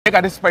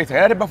Eka Spice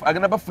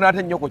agenda bafuna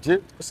ate nnyo ki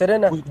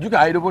Serena kujuka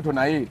ayi Lubuto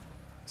naye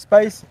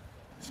Spice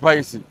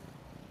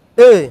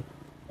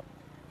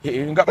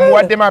nga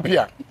muwadde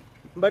mapya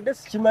mbadde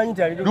sikimanyi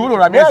tali Lubuto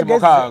lwa myezi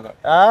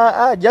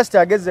mukaaga just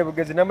ageze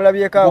bugezi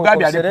namulabyeko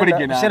kugambye ali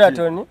pregnant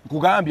Sheraton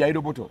kugambye ayi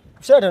Lubuto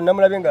Sheraton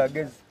namulabye nga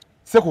ageze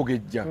se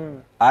kugejja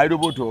ayi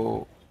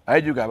Lubuto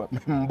ayijuga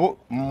mbo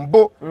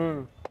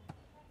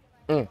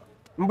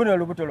mbuno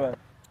Lubuto lwa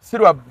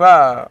sirwa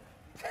ba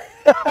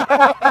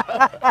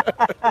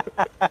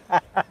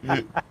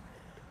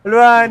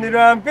Lwani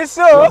lwa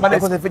mpiso mane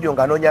ko video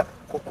nganonya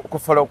ku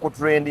follow ku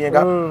trending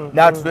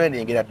na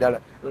trending ira dala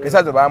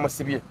kesazo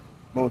bamusibye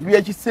mu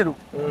biye kiseru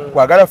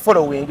kwagala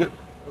following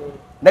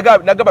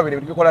nagaba bine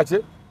bikola ki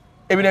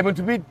ebine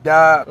ebintu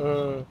bidda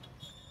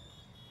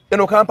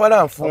eno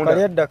Kampala nfunda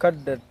kaliyadda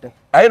kaddadda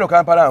ayino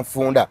Kampala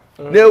nfunda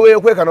lewe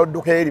kweka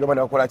nodduka eri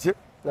bamana bakola ki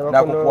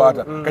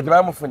nakukwata kati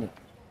bamufunye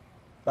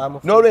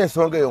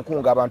n'olwensonga eyo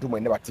nkunga abantu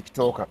mwene ba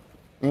TikTok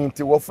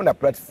nti wofuna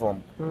platform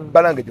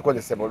balange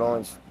gikozese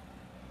bulungi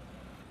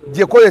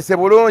gikozese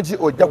bulungi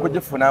ojja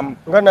kugifunamu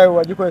nga nawe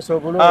wagikozesa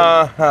obulungi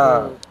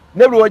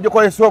ne buli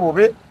wagikozesa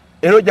obubi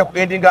era ojja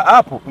kuendinga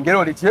app ngero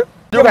oliki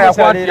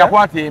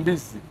yakwata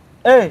embisi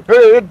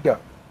edda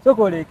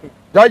sokoleke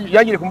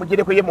yagire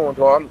kumugireko ye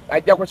muntu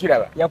ajja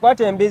kukiraba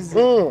yakwata embizi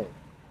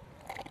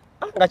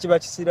nga kiba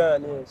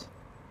kisiraani ekyo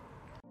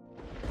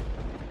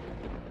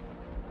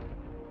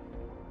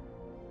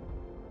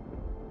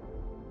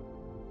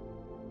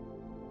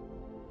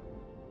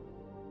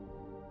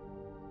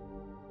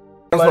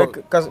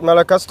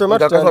mala customer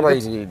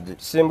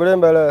simbule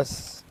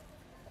mbalasi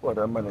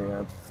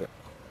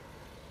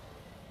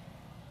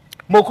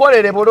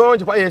mukolere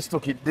bulungi kwa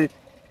yesitukidde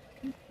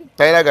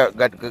tayira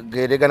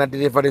geregana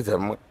delivery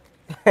zammwe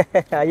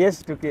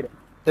yesitukira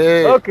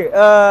okay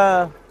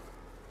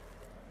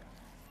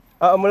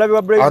omulabi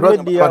wa Brave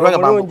Media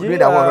bulungi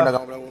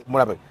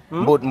mulabe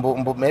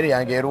mbu meri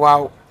yange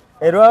erwawo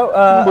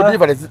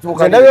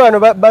ndabye wano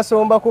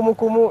basomba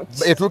kumukumu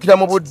etuukira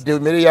mu budde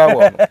meri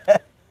yawo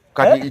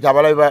kati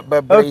itabala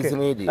Brave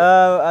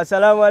Media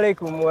assalamu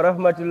alaikum wa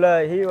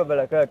rahmatullahi wa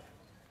barakatuh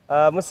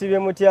musibye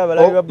mutya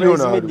abalabi ba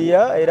Brave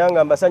Media era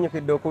nga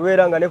mbasanyukidde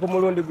okubeera nga ne ku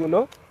mulundi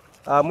guno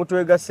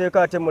mutwegaseeko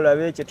ate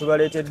mulabe kye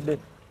tubaleetedde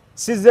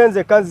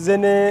sizenze kazze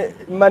ne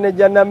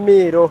manager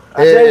Namiiro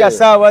ate nga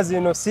saawa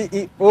zino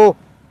CEO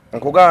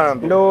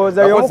nkugambye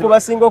ndowooza y'omu ku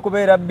basinga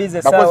okubeera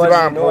bize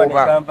saawa zino wano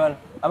Kampala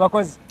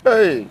abakozi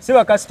si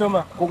ba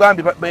customer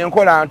kugambye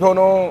benkola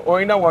ntono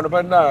olina wano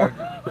banna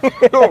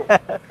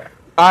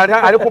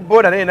ali ku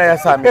boda naye naye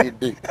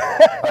asamiridde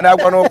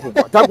anagwa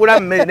n'okugwa tagula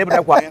mmere ne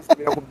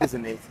butakwayasabira ku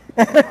business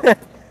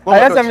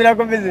ayasamira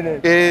ku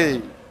business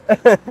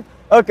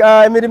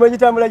okay emirimu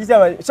gitambula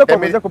gitaba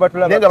sokoze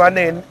kubatulaba nenga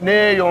bane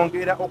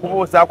neyongera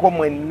okubuusaako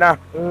mwenna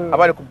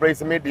abali ku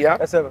Brave Media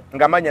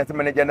nga manya nti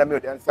manager Namiiro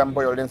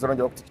dansambo yo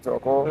lensonjo ku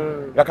TikTok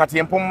nga kati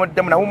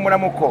empumuddemu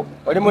nawummulamuko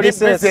oli muri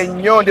sese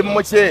nnyo ndi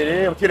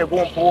mukyere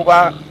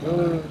gumpuuba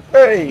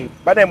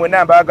bane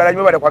mwenna mbaagala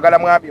nnyo bali kwagala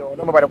mwabyo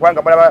no bali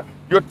kwanga balaba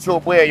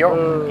YouTube eyo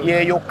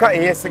yeyokka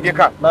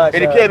eyesigika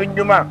eriko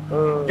ebinyuma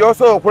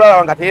gyosobola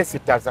okulaba nga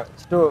teyesittaza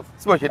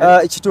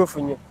kituufu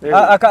nnyo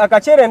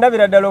akakyere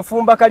ndabira ddala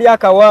ofumba kali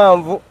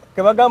akawanvu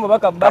kebagamba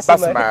baka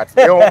basmat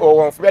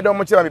onfubya dde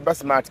omukyera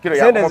basmat kiro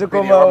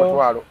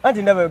yakomutwalo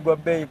anti ndaba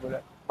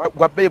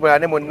gwa Bible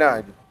ne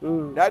munnange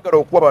nayagala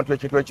okuwa abantu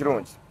ekintu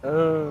ekirungi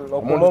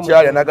omuntu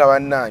kyali naga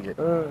bannange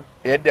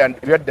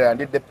ebyaddala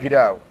ndidde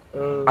piraawo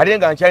ate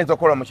nga nkyayinza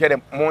okukola omukyere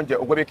mungi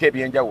ogwebika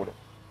ebyenjawulo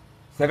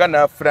senga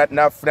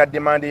nafuna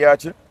demandi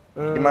yaki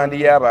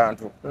demandi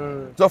y'abantu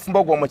tofumba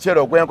ogwo omukyere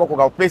ogw'enkoko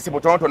nga bupiisi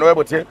butonotono we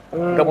buti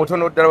nga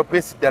butono ddala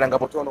bupiisi ddala nga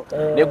butono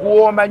ne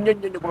guwooma nnyo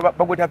nnyo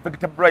bagweta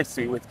vegetable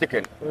rice with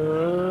chicken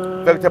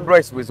vegetable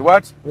rice with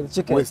what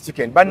with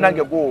chicken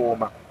bannange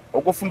guwooma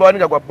ogufumba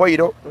waninga gwa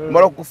boiro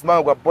mala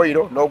okugufumba gwa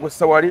boiro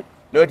n'ogussa wali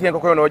n'otia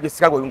enkoko yo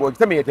n'ogisika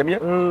ng'ogitemyetemye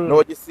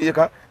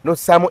n'ogisiika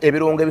n'ossaamu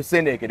ebirungo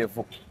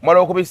ebisendeekerevu mala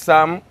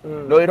okubissaamu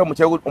n'oleeta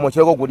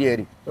omukyere gwo guli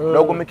eri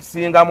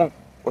n'ogumikisingamu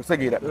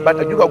osegira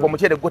batajuka gwo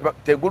omukyere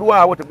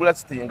tegulwawo tegula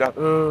sitinga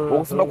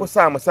ogufumba ku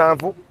ssaawa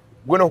 7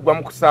 gwena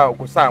okugwamu ku ssaawa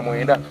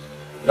 9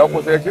 nga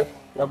okoze ki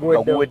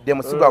guwedde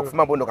musigo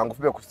akufuma bondo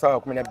kangufube ku ssaawa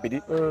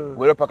 12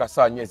 gwero paka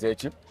ssaawa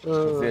 4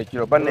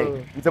 ez'ekiro banne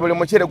nze buli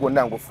mukyere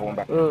gwonna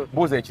ngufumba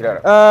buuza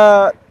ekirala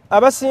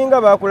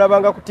abasinga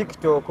bakulabanga ku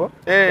TikTok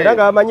era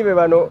nga bamanyi be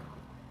bano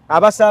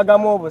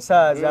abasaagamu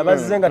obusaazi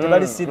abazze nga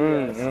tebali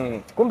serious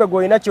kumbe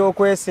gw'olina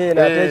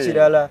kyokweseena ate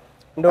ekirala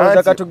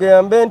ndowooza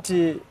katugambe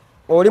nti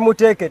oli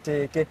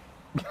muteeketeeke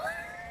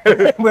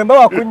bwe mba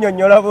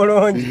wakunnyonnyola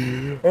bulungi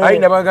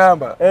ayina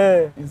bagamba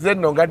nze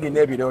nno nga nnina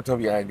ebirooto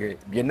byange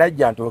bye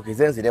najja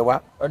ntuukize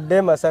nzirewa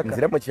odde Masaka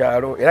nzire mu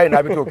kyalo era alina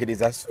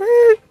abituukiriza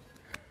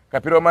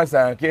kapiro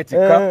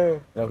masankeetikka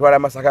natwala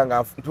Masaka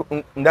nga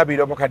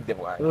ndabira obukadde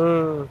bwange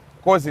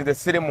kozi nze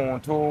siri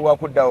muntu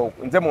wakuddawo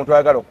nze muntu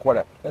ayagala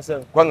okukola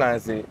kubanga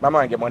nze mama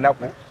wange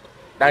munaku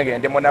nange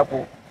ndi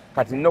munaku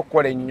kati nina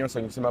okukola ennyo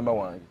nsanyusa mama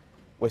wange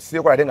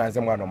wesikola ate nga nze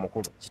mwana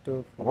omukulu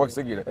oba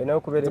okisigire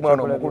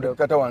mwana omukulu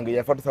tata wange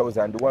yafa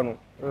 2001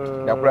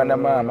 nakula na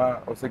maama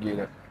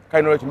okisigire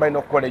kale nolwekyo mbalina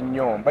okukola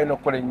ennyo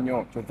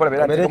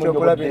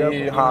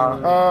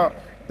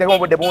teeka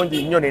obudde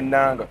bungi nnyo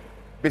nennanga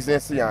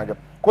bizinesi yange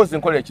kozi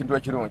nkola ekintu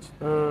ekirungi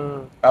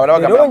abala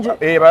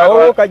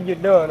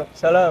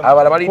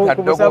baliita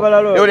ddogo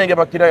olenge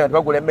bakirayo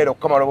tebagula emmere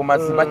okukamala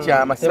obumazi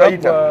bakyama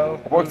sibayita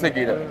oba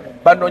okisigire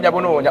banoonya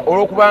bunoonya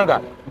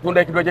olwokubanga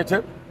ntunda ekintu ekyekye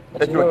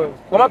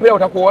wamapira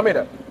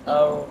utakuwomera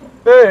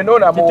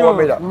nona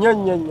amuwomera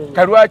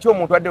kalwaki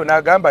omuntu addeyo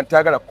n'agamba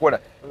ntagala kukola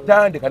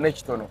tandika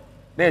n'ekitono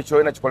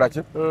n'ekyoyina kikola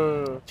ki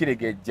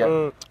kiregejja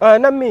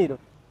Namiiro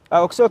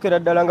okusookera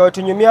ddala nga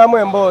wetunyumyamu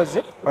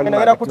emboozi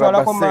nagenda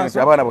kutwalako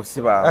maaso abaana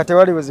bosiba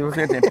tewali buzibu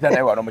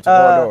naye wano mu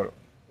kiboololo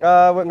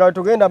nga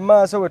wetugenda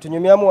maaso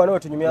wetunyumyamu wano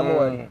wetunyumyamu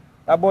wano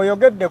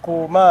bw'oyogedde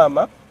ku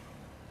maama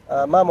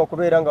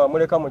okubeera nga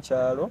wamuleka mu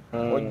kyalo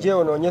ojje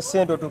onoonye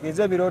ssente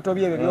otuukize ebirooto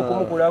bye ebyo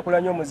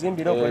by'okumukulaakulanya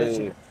omuzimbire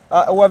okoleki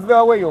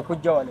wavaawo eyo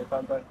okujja wano e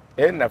Kampala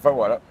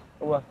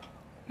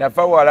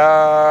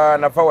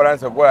nafa wala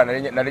nsogola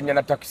nalinnya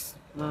na takisi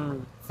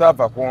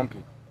saava kumpi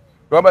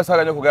lwamba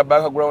saaganya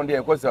okugaba background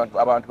enkozi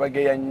abantu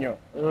bageya nnyo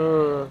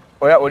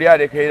oli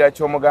alekerera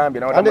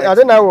ky'omugambye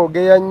ate naawe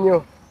ogeya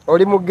nnyo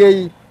oli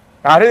mugeyi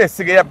ate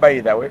nesigeya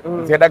by the way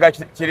nzendaga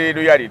kiri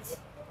reality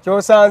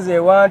kyosanze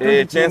ewantu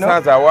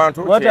kyensanze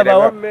awantu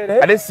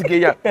ate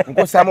sigeya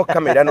nkosaamu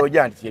kamera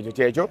n'ojja nti kyekyo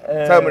kyekyo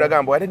saawe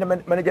mulagamba ate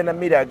manager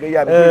Namiiro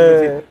ageya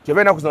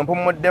kyobeera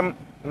kuzompumuddemu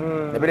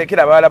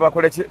nebirekera abalala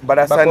bakoleki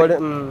balasane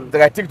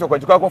nga tiktok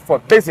ogikolako for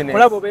business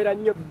olaba obeera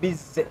nnyo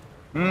busy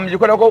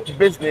gikolako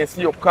business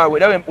yokka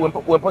era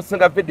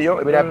wempostinga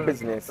video ebeera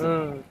business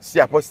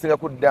si apostinga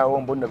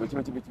kuddawo mbonno biki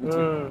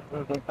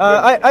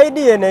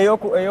idea eno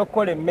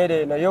ey'okukola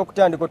emmere eno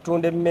ey'okutandika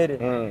otunda emmere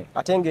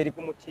ate ng'eri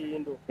ku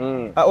mutindo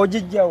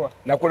ogijjawa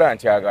nakula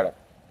nkyagala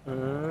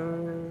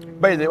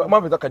baize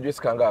mwaveza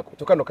akajuisi kangaako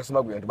tokano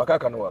kasima gwentu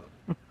bakakano wako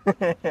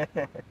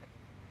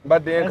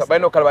badenka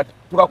balina okukala bati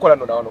tukakola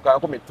nno nawano ka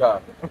 15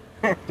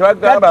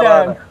 tebagamba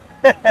abaana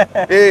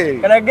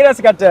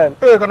kanagirasi kataano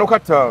kano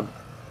kataano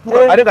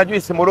ate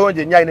kajuisi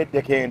mulungi nnyo alina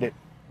eddekende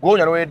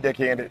gonya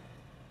n'oweddekende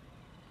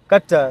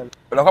kataano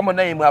olaka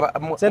munnayimu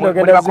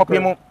muli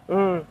bakopimu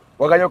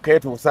waganya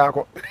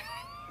okukeetuusaako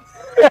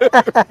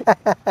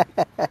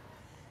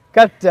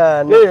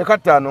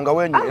kataano nga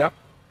wenywera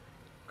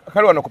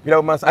kale wano ku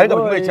Pilawo Master ate nga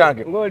bwe kimu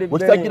ekyange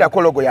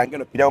bwekitagirako logo yange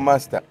no Pilawo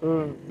Master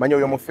manya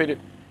oyo mufere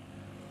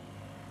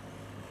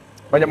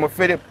manya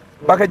mufere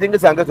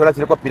bakajengezange zola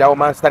ziriko Pilawo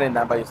Master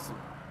n'enamba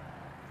y'essimu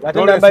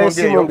ate namba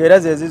y'essimu ng'era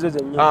ze zizo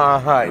zennyini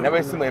enamba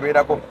y'essimu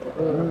ebeerako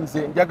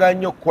nze njagala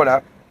nnyo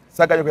okukola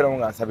saaganya okubeeramu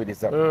nga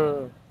nsabiriza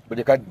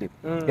buli kadde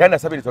era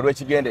nasabiriza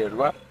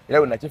olw'ekigendererwa era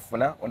bwe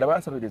nakifuna ondaba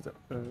nsabiriza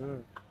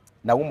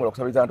nawumula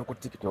okusabiriza abantu ku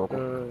tiktok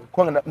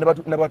kubanga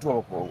nabatuwa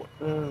bakoowa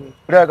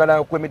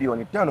oyagala ku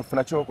miliyoni 5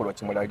 funa kyokola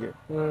kimulage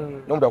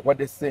n'omuntu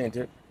akuwadde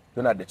ssente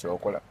tonadde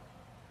kyokola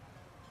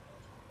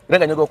era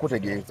nga nyoga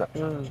okutegeeza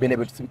bino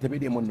ebyo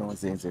tebirimu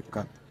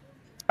nonzenzekka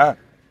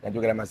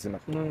nanjogera mazima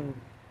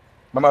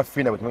mama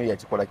fina bwe tumanyi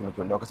yakikola kino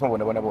kyonna okasoma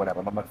bonabona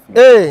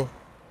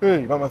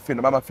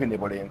mama fina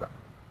ebolenga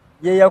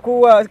ye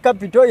yakuwa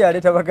capital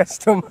yaleeta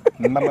bakasitoma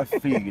mama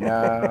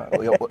fina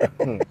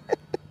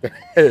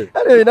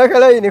ate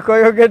inakalayini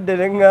koyogedde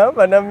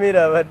neŋŋamba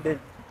Namiiro abadde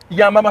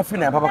ya mama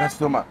fina yampa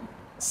bakasitoma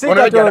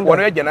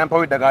ono yajja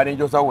nampawo eddagala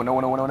nenjosaawo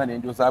wona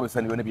nenjosaawo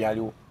esanirwe ne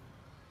byaliwo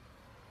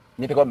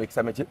nyetekawo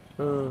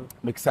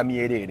mikisa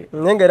myereere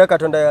naye nga era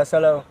Katonda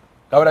yasalawo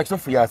kawola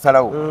kitufu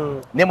yasalawo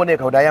nemune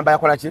Katonda ayamba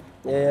yakola ki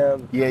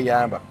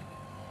yeyamba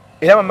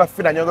era mama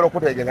fina nyongera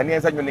okutegeeza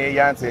niyenza nnyo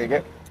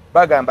neyanseege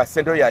bagamba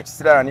ssente ya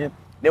kisiraani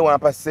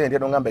newampa ssente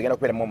nongamba egenda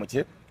kubeeramu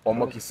omuki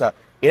omukisa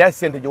era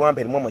ssente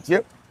giwampa erimu omuki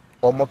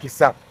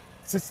omukisa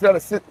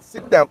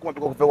sidda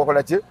nkumapika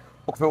okuva ki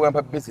okuva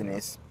wampa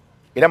bizinesi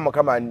era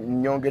Mukama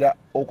nyongera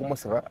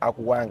okumusaba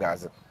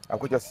akuwangaaza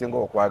akukyo singa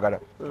okwagala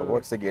oba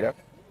okitegeera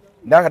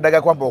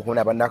nakadaga kwamba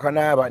okunaba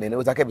nakanaaba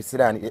nenewozaako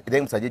ebisiraani era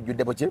emusajja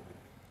ejjudde buki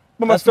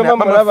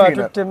kasitoma mulaba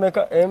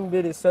atutemeka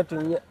M2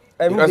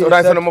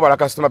 3 nomubala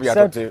kasitoma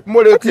byatutte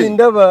muleki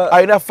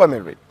alina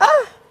family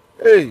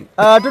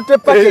atutte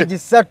package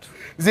 3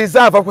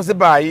 zizaava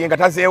kuzibaayi nga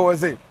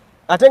tazeewoze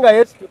ate nga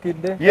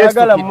yeetukidde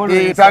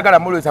taagala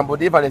mulwisa mbu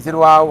delivery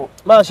zirwawo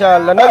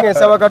mashallah nange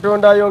nsaba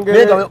Katonda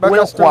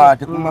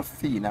ayongerewekwate ku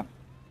mafiina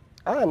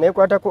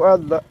nekwata ku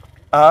Allah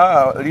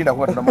linda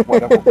kuba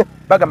tunamukwatako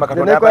bagamba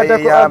Katonda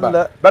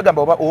abayeyamba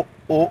bagamba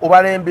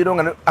obalembiro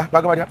nga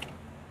bagamba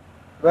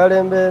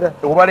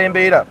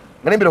obalembeera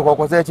nga nembiro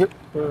kwakoze eki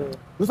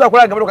tusobola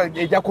kulanga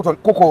emotoka ejja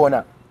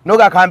kukoona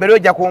nogakambera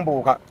ojja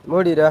kumbuuka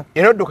mulira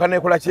era odduka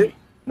nekola ki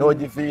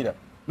n'ogiviira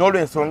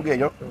n'olwensonga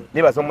eyo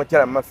nebaza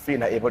omukyala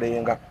mumafiina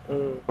ebolenga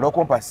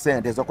olw'okumpa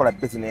ssente ez'okola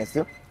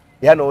bizinesi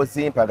era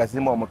n'ozimpa nga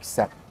zirimu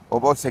omukisa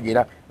oba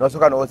osegera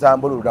n'osooka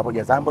n'ozambululula buli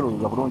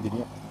yazambululula bulungi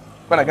nnyo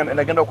kuba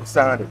nagenda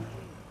okusande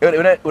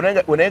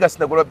onaye nga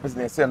sinagola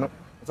bizinesi eno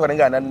osooka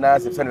nenga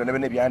nananasi ebisani byonna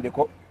byonna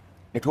ebyandiko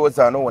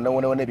netwozaano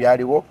wona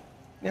ebyaliwo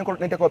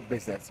nenteko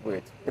business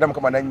bwet era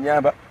mukama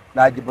nanyamba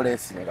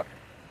nagibulesinga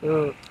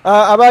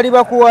abaali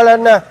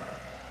bakuwalana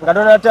nga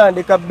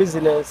tonatandika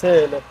business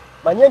eno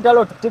manye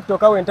entalo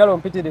TikTok awo entalo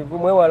mpitirivu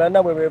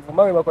mwewalana bwe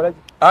bevuma bwe bakola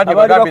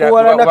abaali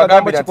bakuwalana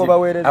kagambo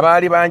kikobaweereza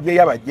abaali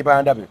banjeyo abajje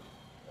bandabe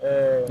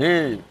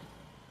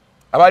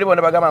abaali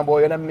bona bagamba mbu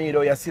oyo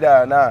Namiiro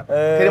yasiraana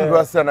teri muntu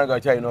wasiraana nga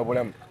akyalina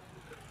obulamu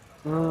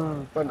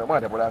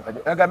mwana bulanka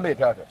agambe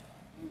taata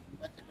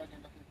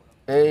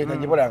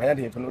nagibulanka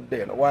nti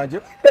ntunudde eno wanje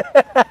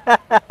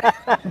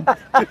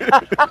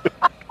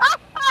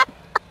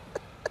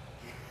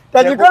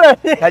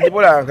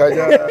tagibulanka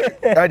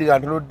andi nga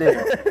ntunudde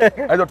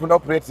azo tunda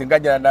operate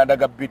nganya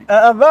nandaga bbiri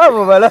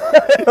abaabo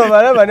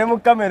balaba ne mu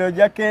kamera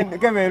ojja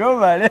kemera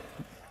obale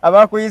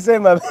abakuyise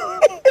mabe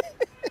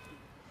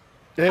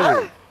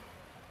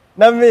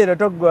Namiiro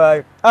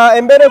toggwayo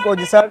embeera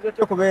ogisanze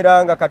kyo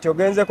kubeera nga kati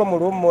ogenzeko mu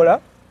luwummula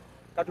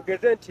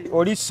katugeze nti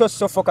oli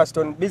so focused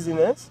on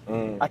business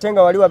ate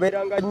nga wali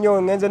wabeeranga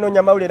nnyo ngenze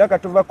noonya mawulire era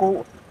katuva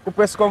ku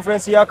press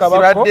conference ya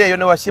Kabako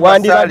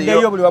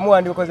wandibaddeyo buli wamu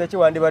wandikoze ki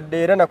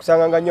wandibadde era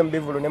nakusanganga nnyo mu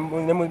bivulu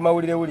ne mu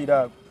mawulire wulire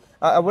ago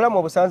obulamu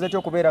obusanze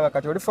kyo kubeera nga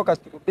kati oli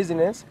focused on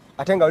business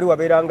ate nga wali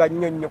wabeeranga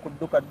nnyo ku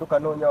dduka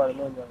noonya wala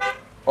noonya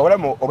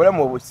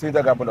obulamu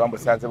obusinza gambo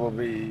nabambusanze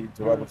bubi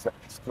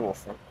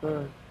tebabusituufu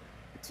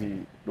ti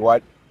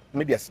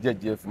media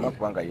sijajjefuma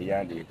kubanga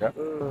yeyandeeta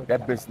ya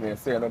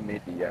business eno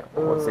media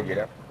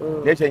osegera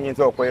nekyo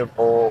enyinza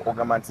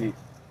okugamba nti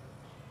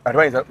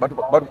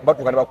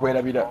batuuka ne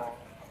bakwerabira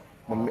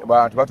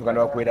bantu batuuka ne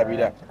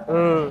bakwerabira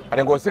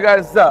ate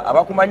ng'osigaza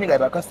abakumanyi nga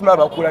bakasitoma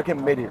bakulako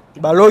emmere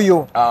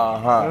baloyo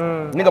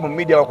ninga mu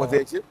media bakoze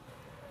eki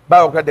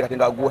bakutadde kati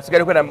nga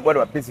osigaleko nabwana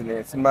wa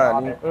business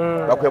maani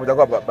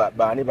bakwebuzako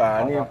baani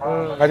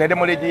kati ate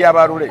mulegi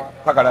y'abalule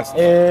pakalasi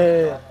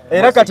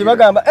era kati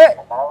bagamba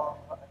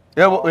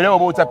era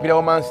oba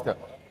otsapirawo master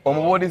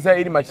omubuuliza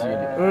eri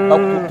makindi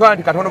bakutwala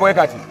nti katono bwe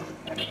kati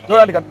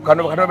tola nti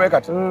katono bwe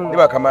kati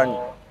nibakamanyi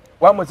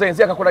wamuze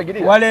ensi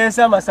yakakulagirira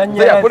waleesa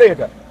amasanyalaze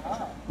yakuleeta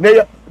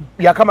naye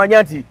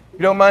yakamanya nti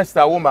pirawo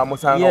master awumba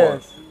amusanga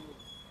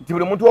nti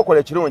buli muntu okola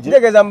ekirungi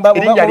ntegeeza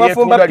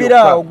mubafumba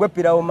piraawo gwe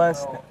pirawo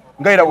master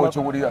nga era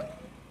bwokiwulira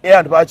era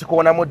abantu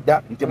bakikowonamu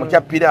dda nti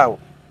mukya piraawo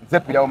nze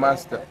pirawo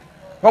master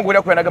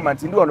kwanguwulira kuyanagamba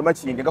nti ndi wano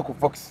makindi nga ku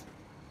fox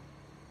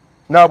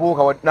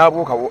nabuuka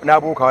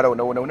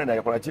wala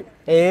nayakola ki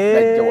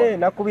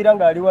nakubira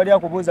nga ali wali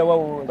akubuuza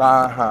wawuuli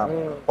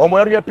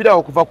omwana yapirawo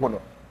okuva kuno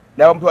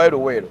nabamutwala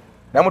Luweero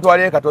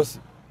namutwala ekatosi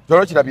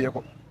kyolo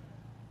kirabyeko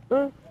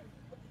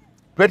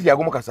pleti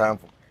yagumu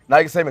kasanvu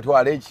nagisa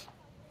emitwalo egi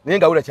naye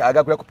nga wulira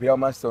kyagala kupirawo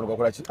master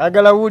gakola ki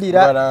agala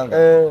wulira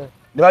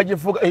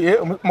nebagifuga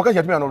mukazi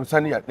yatumira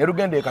n'olusaniya ne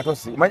lugenda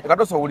ekatosi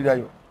katosi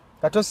owulirayo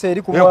katosi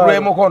eri ku mwalo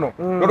emukono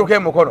noluka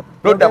emukono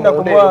lodda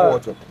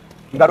mundebwotyo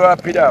nga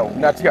lwapirawo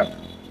natya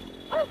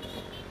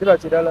kiba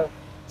kirala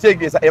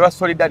kyegeeza eba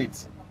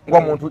solidarity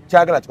ng'omuntu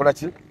kyagala kikola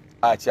ki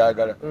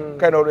akyagala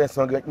kale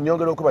n'olwensonga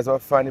nyongera okubaza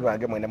bafaani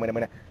bange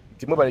mwena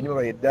nti mwebale nnyo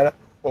babaye ddala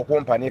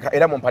okumpanika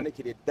era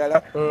mumpanikire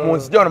eddala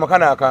munzija wano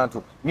makana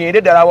akantu ngende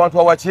eddala awantu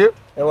awaki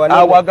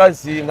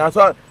awagazi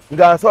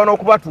nga nsobola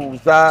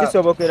n'okubatuuza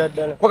kisobokera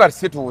ddala ko kati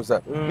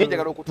situuza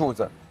ninjagala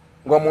okutuuza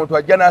ng'omuntu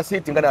ajja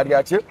n'asiiti nga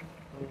naalya ki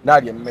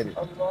naalya emmere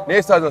naye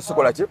esaawa zino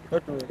sikola ki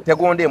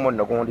tegundi emu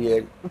nno gundi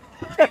eri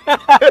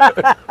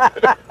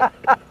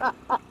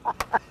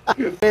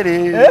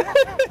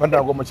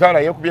banange omukyala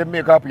yekubye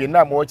makeup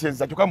yenna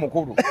amwokyeza kyokka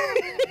mukulu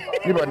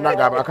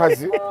nibannanga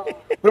abakazi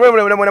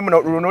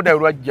lunoda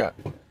lwajja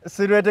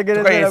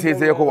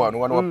tukayesiizeeko wano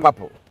wa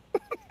papo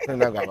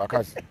nanga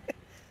abakazi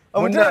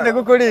omukyala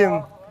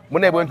tegukulimu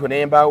mune bwe ntyo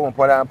nembaawo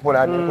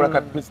mpolampola nekola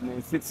ka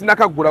business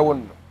sinakagulawo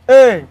nno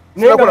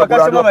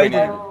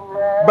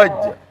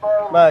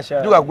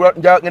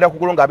bajja ngenda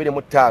kugula nga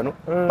 25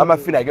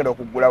 amafina agenda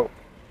okugulawo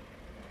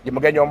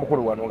yemugenya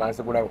omukulu wano nga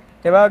nsigulawo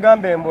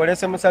tebagambe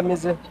mbolese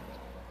musamize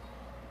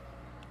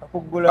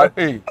akugula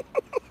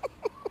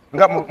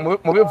nga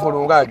mu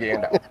bivulu nga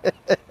agenda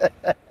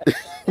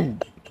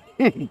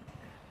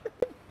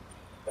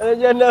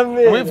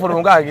mu bivulu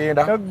nga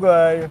agenda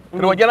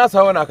wajja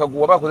nasawo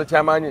nakaguwa bakoze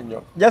kyamaanyi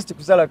nnyo just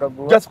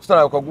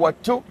kusala kaguwa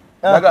tu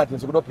naga ati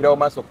nsigula opirawo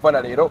maaso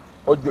okufana leero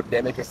ojjudde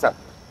emekesa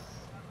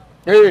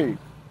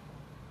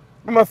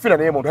mumafina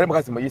naye muntu ali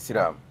mukazi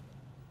muyisiraamu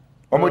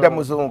omuyita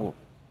muzungu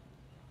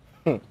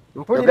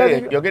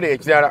yogere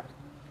ekirala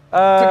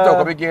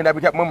TikTok bigenda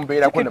bitya mwe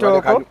mubeerako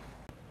nebadekanu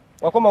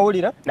wakoma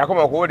wulira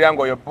nakoma okuwulira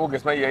ng'oyo Buge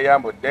simanyi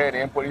yeyambudde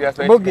nempulira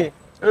Buge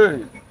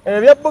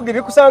ebya Buge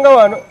bikusanga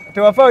wano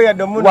tewafaayo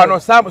yadde omuntu wano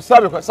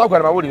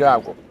saabukwala mawulire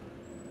ago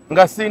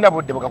nga sirina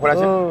budde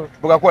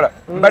bugakola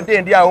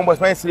mbadde ndi awo mbwe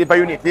simanyi silipa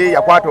unit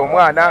yakwata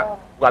omwana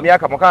gwa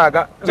myaka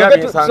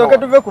 6 soke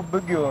tuve ku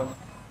Buge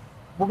ono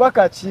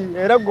bubaka ki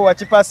era gwe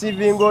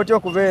wakipasivinga otya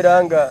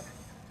okubeera nga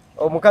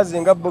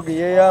omukazi nga Buge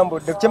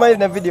yeyambudde kimanyi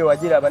na video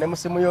wagiraba ne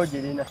musimu yo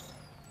girina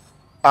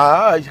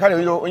kale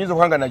oyinza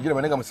okuhanga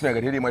nagiraba nenga musimu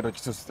yange terimu eto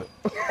kisusse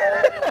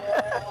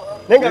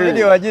nenga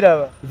video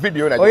wagiraba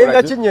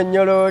oyinza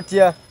kinnyonnyola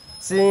otya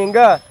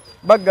singa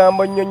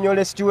bagamba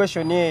nnyonnyole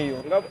situation eyo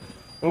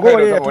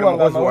ng'oli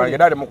yatuwanga amawulire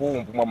dali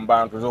mukuwumpumwa mu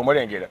bantu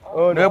z'omulengera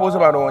naye buuza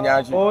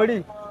banoonya ki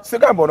oli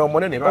sigamba ono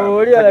omunene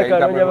oli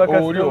alakanoonya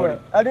bakasitoma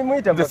ali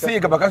muyita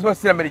nsiiga bakasitoma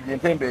sira mmere gye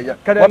ntembeeya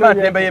wama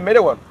ntembeeya emmere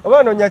wano oba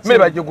anoonya mmere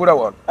bagigula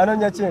wano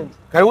anoonya kyenji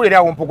kale wulire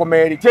awo mpuguma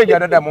eri kyenji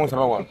adadda mu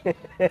nsaba wano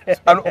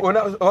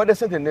owadde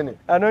sente nnene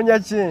anoonya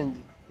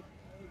kyenji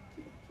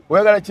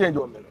oyagala kyenji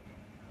omera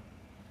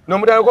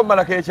n'omudalako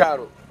mmalako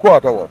ekyalo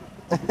kwata wano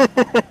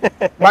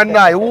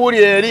bannaye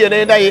wuuli eri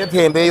yenenda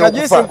yetembeeya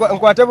okufa kajisi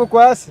nkwate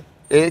bukwasi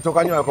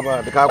tokanywako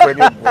bambi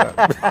kakwebyobula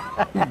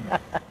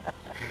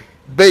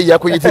beeyi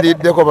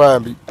yakuyitiriddeko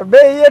bambi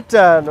beeyi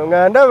y'ettaano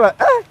nga ndaba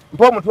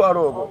mpa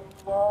omutwalo ogwo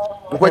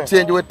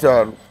nkwecenji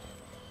w'ettaano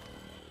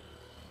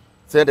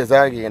sente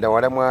zagenda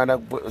wala mwana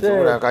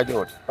zibula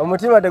akajoti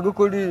omutima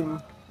tegukuliimu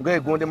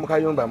ngaegundi mu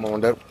kayumba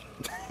munda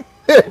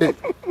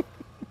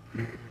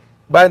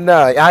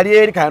bannaye ali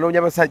eri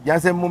kanoonya basajja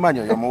nse mumanyi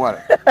oyo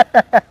omuwala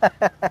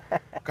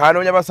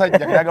kanoonya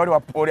basajja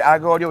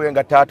agawali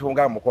owenga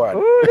tatunga mukwala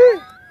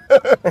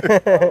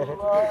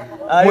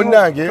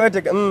munange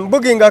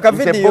buginga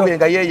akavidiyo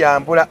buginga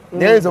yeyambula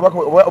naye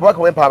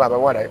obubaka wempaba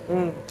abawala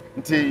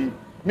nti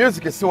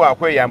music si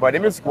wakweyambula ne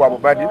music wa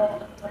bubadi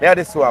naye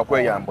ate si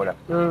wakweyambula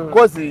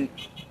kozi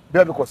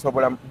biba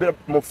bikosobola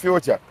mu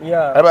future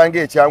abanga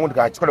ekyangu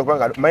ntikakikola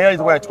kubanga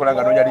mayinza kuba yakikola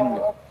nga noonya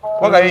linnya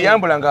kubanga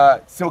yeyambula nga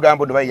si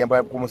bugambo ndo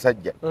bayeyambula ku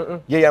musajja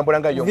yeyambula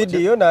nga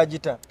vidiyo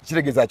n'agita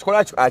kitegeeza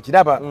akikola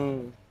akiraba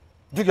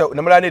jukira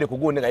namulaanire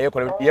kugundi nga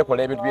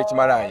yekola ebintu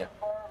by'ekimalaaya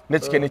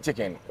ne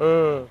chicken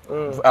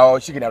awo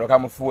chicken aloka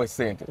mufuwe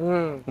sente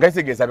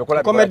ngaitegeeza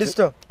abikola comedy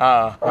store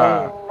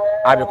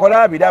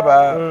abikola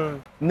abiraba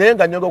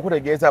nenga nyoga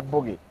okutegeeza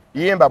bugi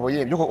yemba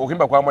boyembi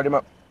okimba kwa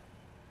mulema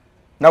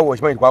nawo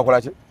okimanyi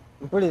twakola ki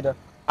mpulira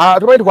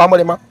tumanyi kwa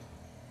mulema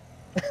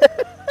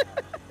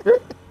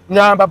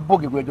nyamba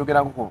bugi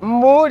gwejogera nkuko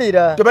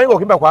mbuulira tumanyi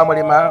okimba kwa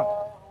mulema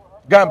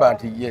gamba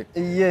nti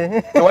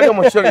ye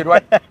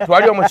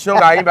twali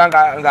omushonga ayimba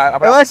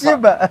nga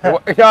washiba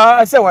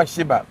ase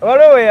washiba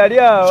waliwo yali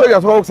awo shoga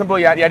yasobola okusemba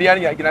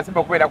yali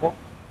ginasemba okubeerako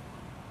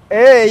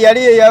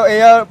yali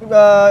eya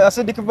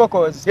acidic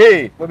vocals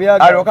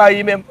aloka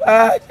ayimbe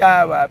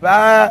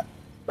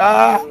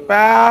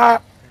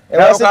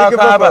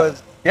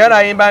yana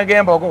ayimba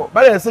ng'embogo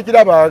bale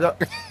sikirabaga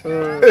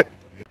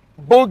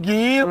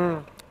bugi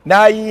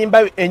n'ayimba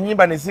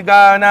ennyimba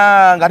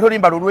nezigaana nga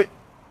tolimba lulwe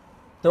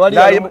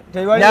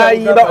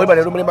nayimba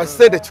oyibalero mulimba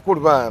sente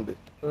kikulu bambi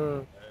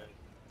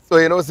so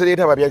eno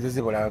sireeta babyakyo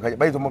zibolanga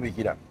bayinza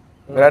omubikira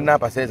era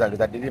nampa sente zange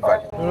za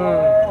delivery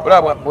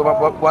olaba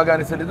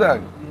bwagana sente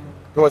zange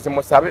tose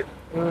musabe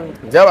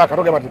njaba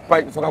akatoge mati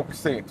soka ku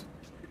sente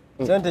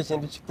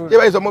kintu kikulu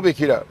bayinza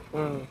omubikira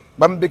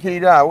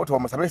bamubikirira awo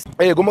tomusabe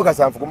gumu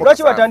kasanvu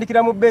lwaki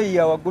batandikira mu bbeeyi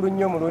ya waggulu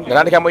nnyo omulundi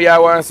batandikira mu ya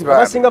wansi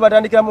basinga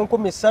batandikira mu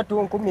 13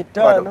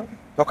 15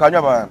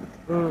 tokanywa bambi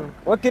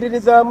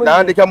wakkiririzaamu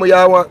nandika mu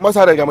yawa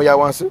masaranga mu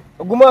yawansi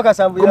gumu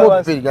akasanvu ya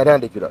wansi gumu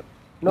natandikira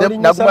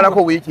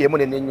nagumalako wiiki emu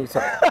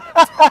nenenyusa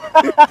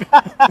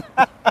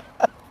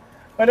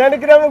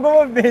watandikira mu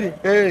gumu bbiri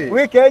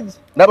wiiki egi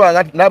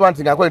naba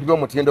nti nga nkola ebyo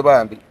omutindo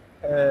bambi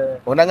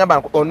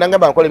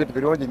onangamba nkola ebintu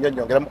birungi nnyo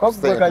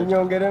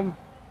nyongeremu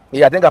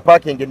ate nga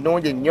parking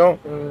ennungi nnyo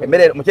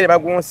emmere omuceere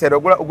bagunsera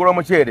ogula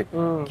omuceere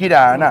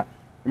kiraana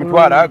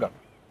emitwalo aga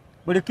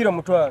buli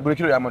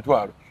kiro ya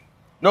mutwalo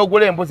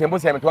n'ogula embuzi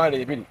ya mitwalo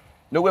ebiri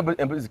n'ogula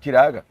embuzi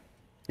kiraaga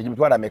ekyo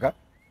mitwalo ameka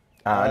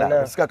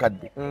sika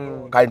kadde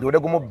kale ntuwode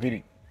gumu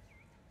bbiri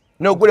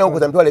n'ogula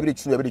enkuza mitwalo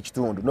ebiri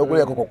kitundu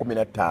n'ogula enkoko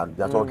 15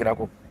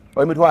 zasobokerako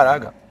oyo mitwalo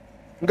aga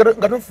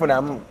nga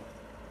tufunamu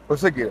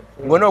osegera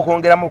ng'ona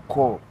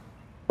okwongeramuko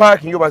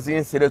parking oba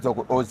zinserezo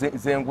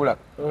zengula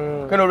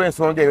kene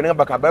olw'ensonga eyo nenga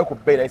bakabayo ku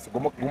bbeeyi layisi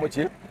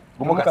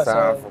gumu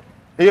kasanvu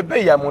eyo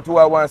bbeeyi ya muntu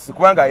wa wansi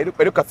kubanga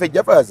eri kafe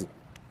jafazi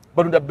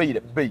balunda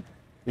bbeeyi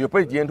eyo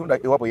poli gyentunda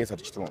ewabo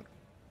yesatu kitundu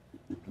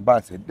mba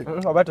nsedde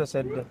oba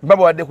tosedde mba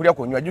bawadde kulya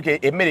kunywa juke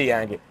emmere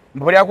yange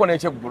mbalyako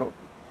n'ekyeggulo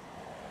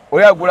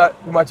oyagula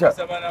kumakya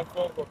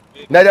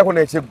nalyako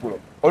n'ekyeggulo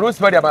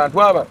oluusi bali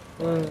abantu aba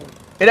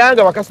era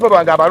nga bakasipa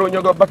bange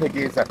abalonyoga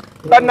bategeeza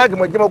bannange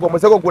mwejjema ogwo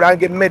omusego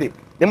ogulanga emmere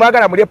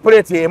nemwagala mulye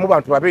puleeti emu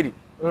bantu babiri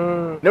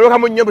nelwoka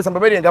munyombesa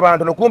mbabere nga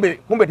bantu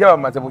kumbe tyaba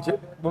bamaze buki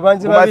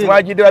bubanzi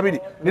bwagidde babiri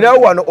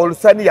ninawo wano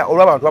olusaniya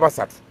olw'abantu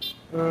abasatu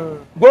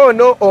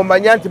gwono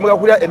omanya nti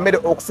mugakulya emmere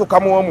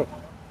okusukamu omu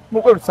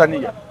mukwe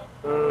lusaniya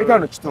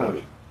ekano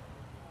kitundu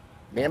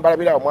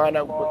nembalabira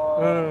omwana gwe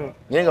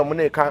naye nga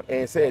muneka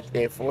ensi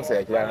efuusa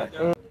yakirala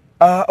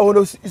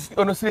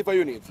ono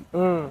silver unit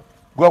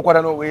gwakwata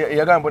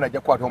yagamba najja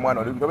kukwata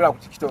omwana olibera ku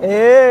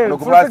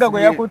kikitonfurufiga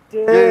gwe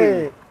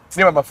yakutte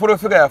sinema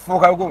furufiga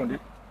yafuuka gundi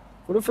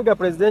furufiga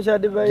presidential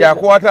advisor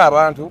yakwata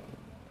abantu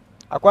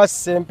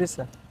akwasisa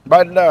empisa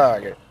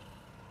bannange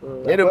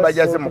naye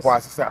mubajaze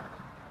mukwasisa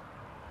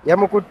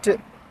yamukutte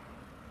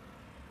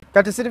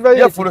kati silver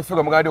ya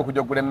furufiga mugandi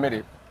okujja okugula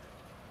emmere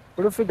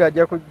furufiga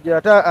ajja kujja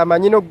ate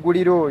amanyi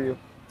n'okugulira oyo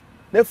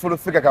ne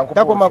furufiga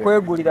takoma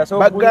kwegulira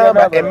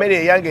bagamba emmere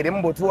eyange eri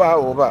mu butwa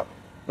oba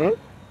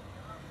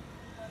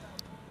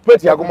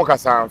Pweti yagumu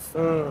kasanfu.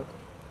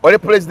 Oli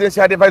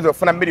presidential advisor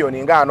ofuna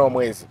milioni nga 4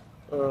 omwezi.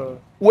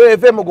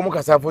 Weeve mugumu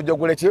kasanfu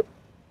ojogule ki?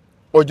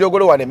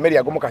 Ojogule wane mmeri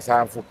yagumu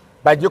kasanfu.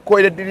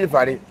 Bagikoire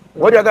delivery.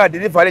 Wali yaga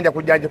delivery nja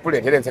kujja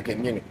kuleetera enseke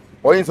nyini.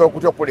 Oyinza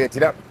okutya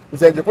okuleetera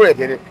nze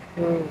ngikuleetere.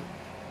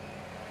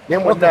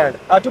 Nemudala.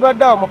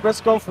 Atubadde mu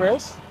press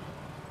conference.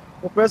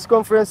 Mu press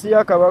conference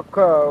ya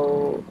Kabaka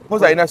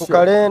ku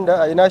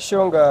kalenda alina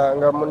show nga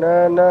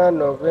 8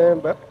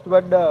 November.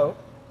 Tubadde awo.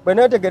 Bwe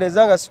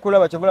netegereza nga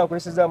sikulaba kyobula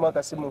nkulisizaamu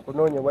akasimu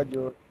kunoonya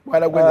wajjo.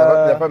 Bwana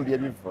gwenda yapambye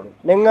bivolo.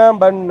 Ne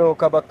ngamba nno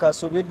Kabaka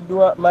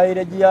asubiddwa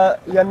mileage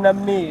ya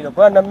Namiiro.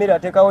 Kwa Namiiro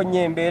atekawo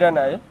nnyo embeera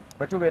naye.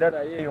 Bwe tubeera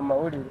naye eyo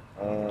mawulire.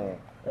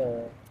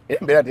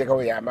 Embeera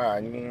atekawo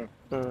y'amaanyi.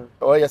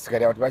 Oyo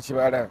yasigala abantu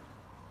bakibala.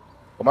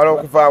 Omala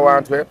okuva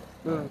awantu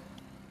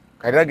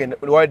kalira genda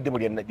wadde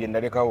buli gye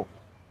nalekawo.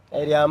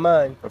 Eri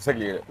amaanyi.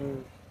 Osegeera.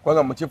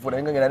 Kwanga mu kifulo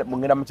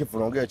ngenda mu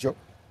kifulo ng'ekyo.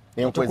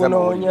 Nenkweza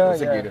mu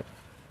osegeera.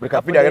 Buli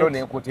kapindi lero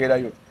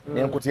nenkuteerayo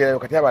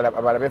kati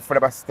abala befuna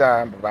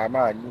basita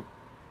b'amaanyi.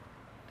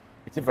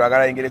 Ekifulo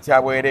agala engeri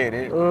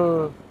kyabwereere.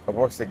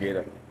 Oba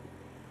osegeera.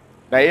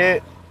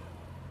 Naye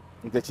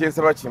nze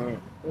kyensaba kimu.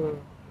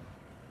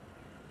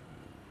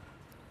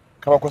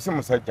 Kabaka si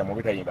musajja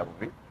mubi tayimba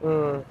bubi.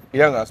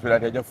 Era nga asuubira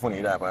nti ajja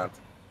kufunira abantu.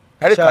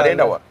 Kale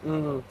kalenda wa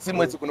si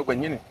mwezi guno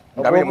gwennyini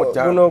nga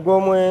 25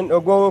 guno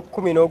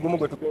ogw'okumi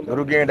gwe tugenda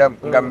olugenda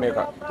nga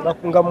mmeka nga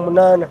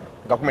 8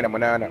 nga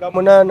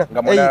 18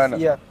 nga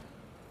 8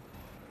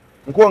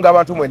 nkuwo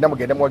ng'abantu mwenda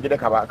mugende mwogere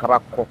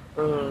kabakko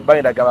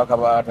balenda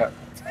kabaata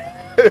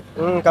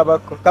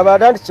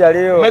kabaata nti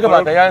kyaliyo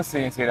kabaata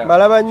yansensera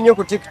malaba nnyo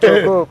ku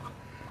TikTok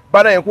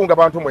bana enkunga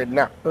abantu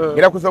mwenna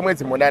era kuza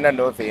omwezi 8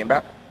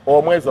 Novemba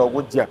omwezi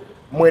ogujja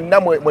mwenna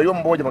mweriwo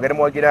mubooje mugende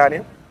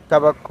mwogeraani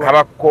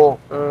kabakko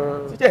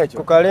kikyekyo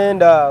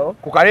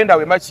ku kalenda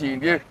we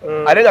makindye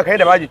ate nga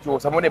kalenda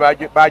bagikyusa mu ne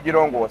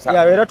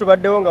bagirongoosa era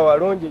tubaddewo nga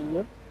walungi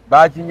nnyo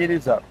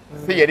bakinyiriza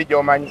si yeri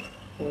gy'omanyi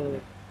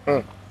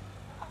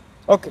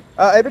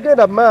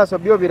ebigenda mu maaso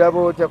byo biraba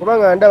otya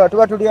kubanga ndaba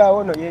tuba tuli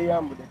awo no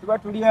yeeyambule tuba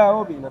tuli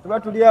awo bino tuba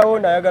tuli awo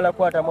naayagala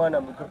kukwata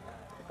mwana muto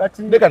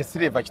kati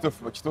siriva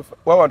kituufu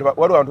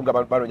waliwo abantu nga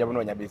baloonya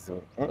bunoonya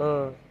bizibu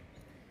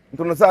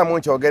ntunuzaamu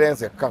nkyogere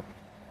nzekka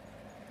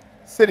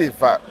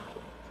siriva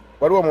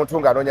waliwo omuntu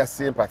ng'anoonya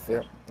sympathy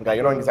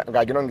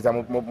ng'aginongiza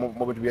mu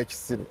bintu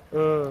by'ekisiru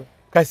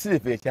kati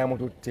siriva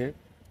ekyamututte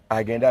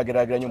agenda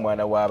ageraageranya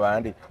omwana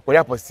w'abandi oli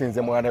apo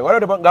sinze mwana we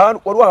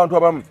waliwo abantu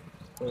abamu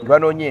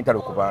banoonya entalo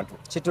ku bantu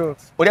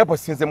oli apo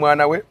sinze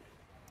mwana we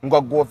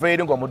ng'agova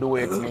eri ng'omuddu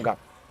weetinga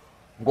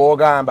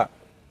ng'ogamba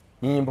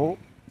mbu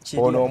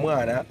ono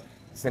omwana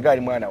singa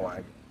ali mwana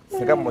wange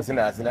singa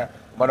mumuzinaazina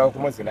omwana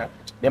wokumuzina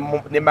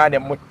ne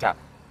mutta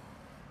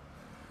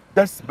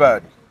that's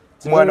bad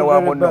mwana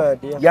wa muno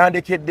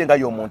yandekedde nga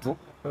y'omuntu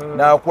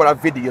n'akola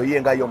vidiyo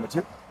ye nga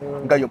y'omuki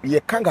nga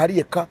yekka ng'ali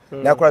yekka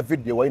n'akola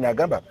vidiyo wali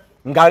n'agamba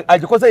nga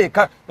agikoze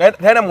yekka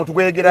talina muntu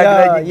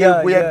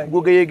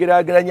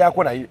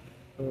gweyegeraageranyako naye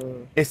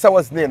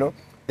essaawa zino eno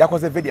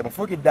yakoze vidiyo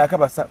amufuukidde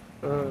akabasa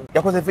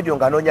yakoze vidiyo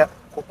ng'anoonya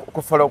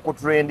kufola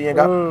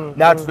okutrendinga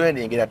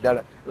n'atrendingira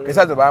ddala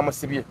esaazo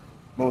baamusibye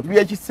mu bintu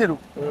by'ekisiru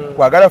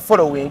kwagala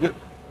following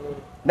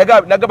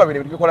nagamba bino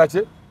ebintu bikola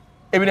ki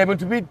ebino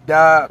ebintu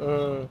bidda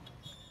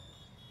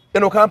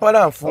eno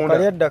Kampala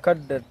nfunda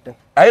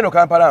eno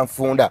Kampala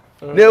nfunda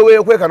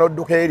neweekweka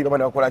n'odduka eri bama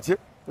nakola ki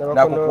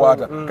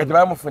nakukwata kati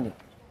bamufunye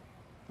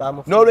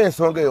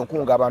n'olw'ensonga eyo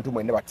nkunga abantu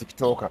mwenna ba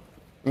TikTok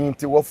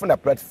nti wofuna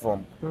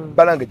platform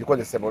balange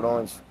gikozese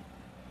bulungi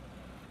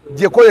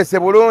gikozese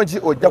bulungi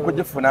ojja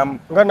kugifunamu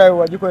nga nawe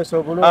wagikozesa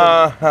obulungi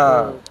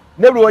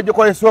ne buli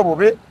wagikozesa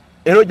obubi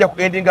era ojja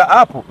kuendinga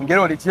app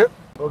ngera oli ki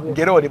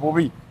ngera oli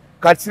bubi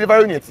kati Silver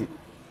Unity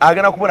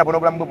agenda kubona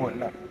obulamu bwe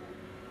bwonna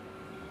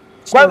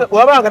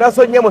wabanga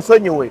tasonye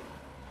musonyiwe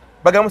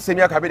bagamusa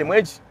emyaka 2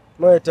 mwegi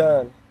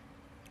 5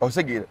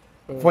 osegira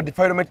for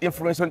development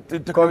influence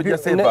technology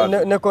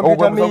ne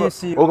computer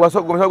misi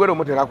ogwasogwera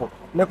omutekako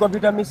ne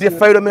computer misi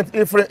development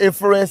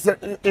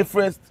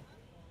influence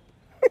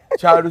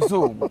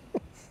charuzungu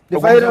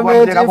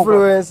development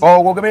influence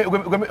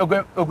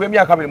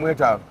ogw'emyaka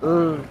 25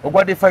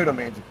 ogwa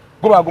development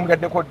guba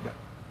gumutaddeko dda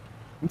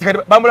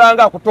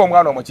bamulanga akuta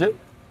omwana omuki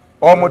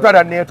omuntu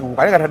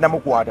atanneetuuka naye nga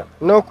tannamukwata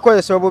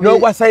n'okukozesa obubi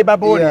n'ogwa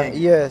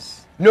cyberbullying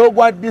yes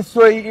n'ogwa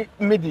destroy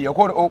media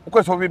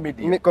okukozesa obubi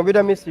media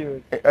computer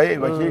misuse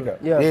bakiika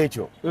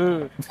ekyo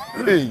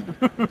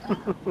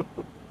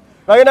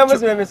bagenda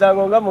musiba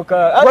emisango nga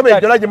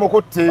mukaaga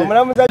gimukutte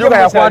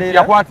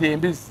yakwata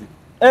embisi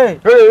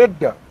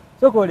edda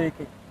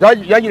sokoleke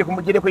yagire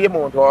kumugireko ye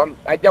muntu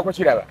ajja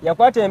kukiraba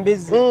yakwata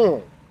embizi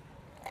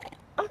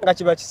nga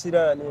kiba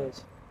kisiraani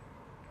ekyo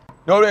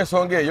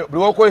n'olw'ensonga eyo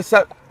buli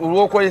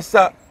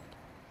lwokozesa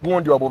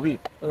gundi wa bubi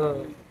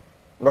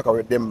nga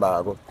kawedde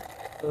mubaago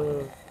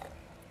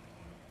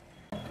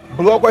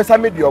buli lwokozesa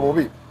media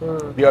obubi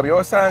byo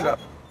byosanga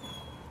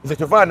nze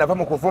kyova nava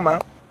mu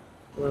kuvuma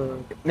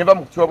neva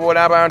mu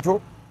kutyoboola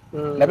abantu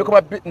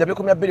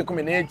nabikomya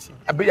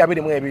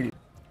 2022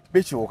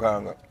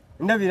 bikyukanga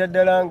ndabira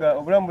ddala nga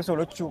obulamu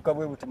busobola okukyuka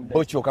bwe buti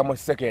bukyuka mu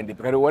second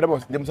kale whatever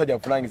ndi musajja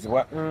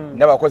afulangizibwa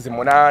n'abakozi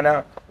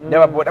 8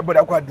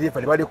 n'ababodaboda kwa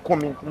driver bali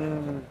 10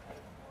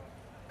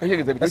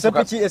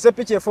 ese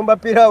piki efumba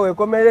pirawo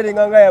ekomerere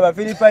nga yaba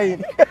Philippine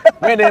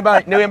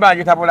newe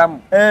mbanje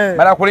tabulamu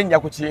bala kulinnya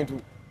ku kintu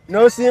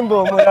nosimba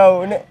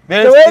omulawo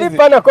teweri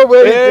panako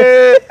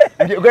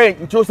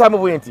bwenti nkyusamu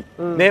bwenti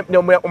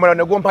omulala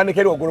ne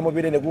gumpanikeri ogulu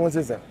mubire ne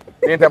gunziza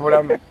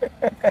nentabulamu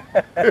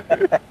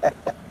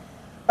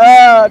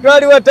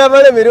twaliwo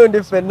tabala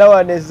emirundi ffenna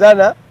wano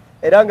ezzana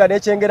era nga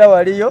nekyengera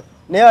waliyo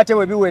naye ate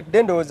bwe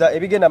biwedde ndowooza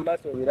ebigenda mu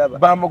maaso obiraba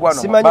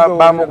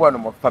bamugwano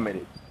mu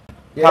family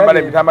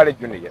tambale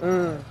junior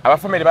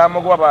abafamily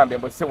bamugoba bambe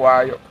mbose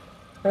waayo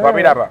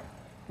wabiraba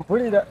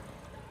mpulira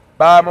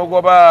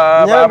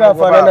bamugoba nyanga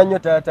afaanana nnyo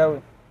taata we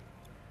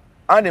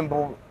andi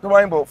mbu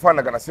tumanyi mbu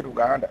ofaanagana si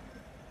Luganda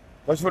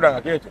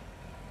tokifuulanga kyekyo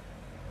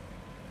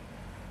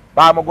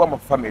bamugoba mu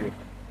family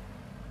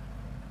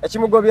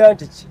ekimugobya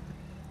nti ki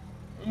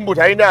mbu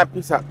talina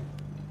mpisa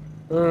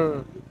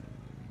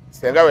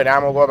senga we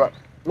n'amugoba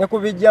ne ku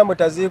bijja mbu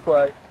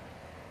taziikwayo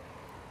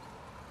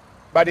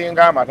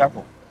balinga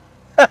amatako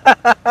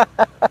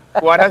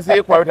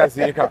wataziikwayo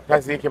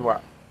taziikibwa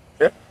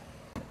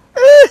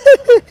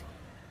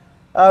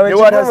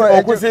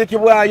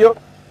okuziikibwayo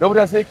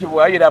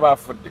n'obutaziikibwayo era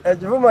baafudde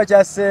ekivumo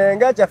kya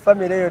senga kya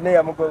famire yonna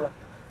eyamugoba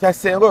kya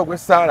senga oyo gwe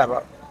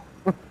saalaba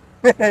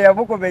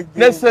yamukuba ejje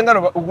nesenga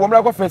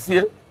ogwomulako fesi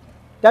ye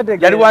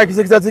yali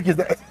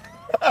wakizikizazikiza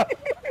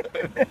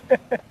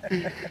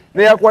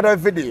neyakwata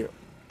vidiyo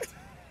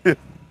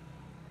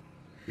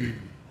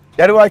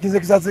yali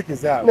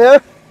wakizikizazikiza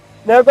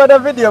neyakwata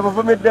vidiyo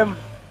buvumiddemu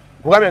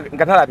kugambye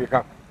nga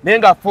talabika naye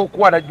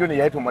ngaafuukuwala juni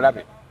yali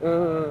tumulabe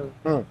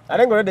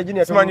ate ngolodde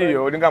junior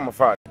simanyiyo olinga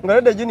mufaani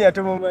ngolodde junior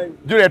tumumanyi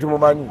junior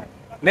tumumanyi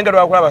naye nga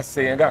lwakulaba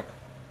senga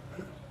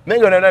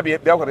naye nga nana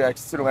byakola bya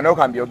kisiru nga nawe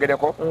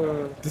kambyogereko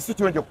tisi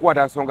kirungi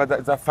okukwata nsonga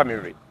za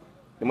family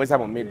nemweza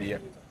mu media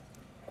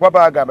kuba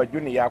bagamba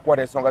junior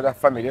yakwata ensonga za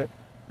family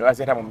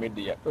nebazeeta mu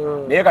media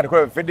naye kati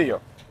kola video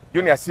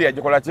junior si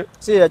yagikola ki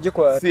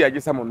si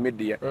yagisa mu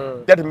media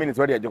that means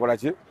wali yagikola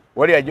ki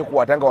wali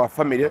yagikwata nga wa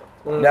family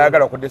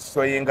nayagala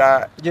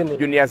okudesoyinga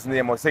juniors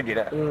name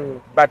osegera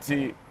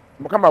but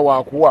mukama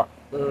wakuwa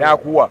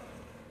nakuwa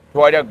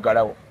tewali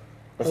aggalawo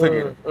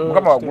osegera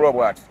mukama wagulwa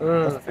bwati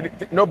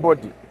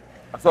nobody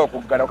asobola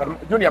okuggalawo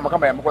junior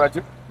mukama yamukola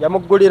ki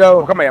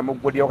yamuggulirawo mukama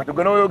yamuggulirawo kati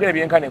gwe noyogera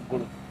ebyenkana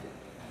eggulu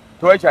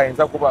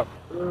tewakyayinza kuba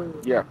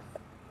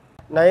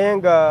naye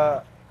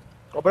nga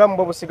obulamu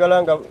bwe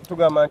busigala nga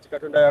tugamba nti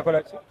Katonda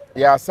yakola ki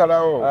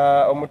yasalawo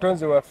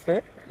omutonzi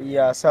waffe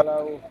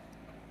yasalawo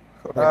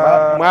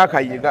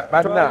mwakayiga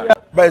banna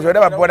baizode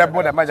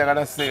babodaboda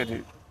manjagala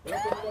sente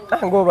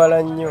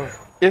ng'obala nnyo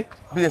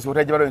bizinesi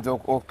otajja balowinza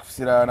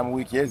okusirana mu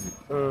wiiki ezi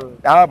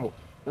abo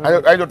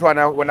ayinza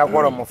otwana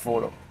wenakola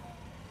omufuulo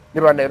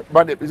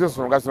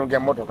zisongasonga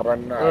emmotoka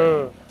banna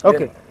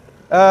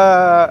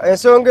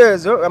ensonga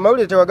ezo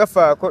amawulire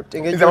tewagafaako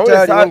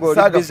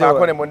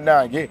engejotaliwo ne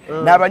munnange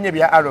n'abanye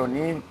ebya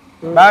Aroni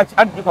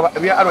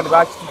ebya Aroni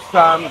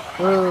bakitusaamu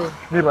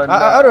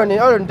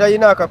Aroni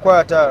talina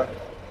akakwata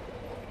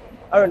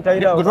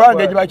gutwala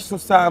ngeji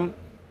bakisusaamu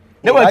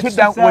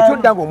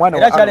wekidda ngaomwana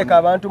era kyaleka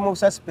abantu mu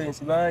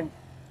suspense bangi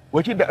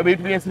wekidda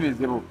ebintu byensi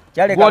bizibu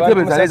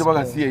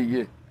gwotebezaleezebwaga si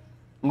yeye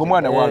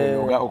ng'omwana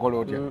waaloyoga okola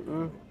otya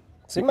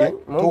simanyi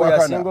mungu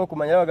yasinga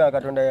okumanya bagamba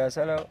Katonda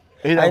yasalawo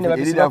ayine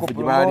babisira ku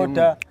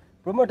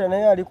promota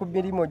naye ali ku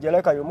mirimu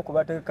jalaka y'omu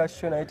kubateeka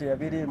sho naye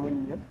teyabiriimu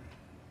nnyo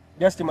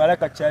just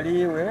malaka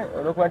kyaliwe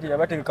olwokuba nti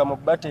yabateeka mu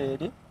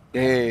bateeri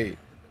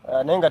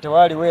naye nga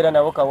tewaaliwo era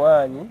nabo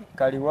kawaanyi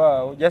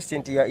kaliwaawo just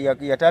nti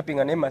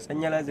yatapinga naye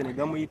masannyalaze ne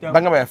gamuyitamu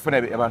bangamba yafuna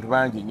abantu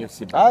bangi nnyo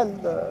sida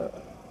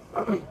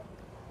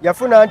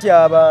yafuna nti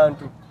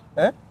abantu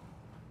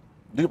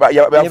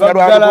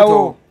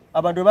yafunalwalubuto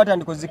abantu bwe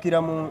batandika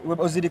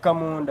ozirika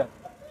munda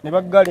ne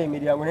baggala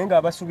emiryango naye nga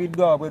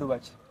abasubiddwa wabweru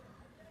baki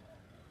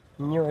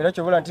nnyo era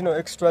kyobola nti no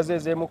extras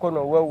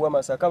ez'emukono owawuwa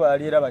Masaka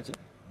baaliera baki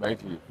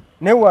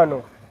ne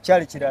wano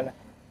kyali kirala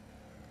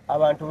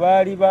abantu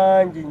baali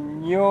bangi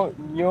nnyo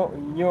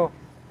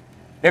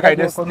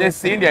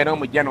nesindi alina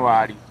mu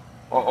January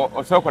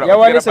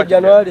yawanise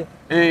January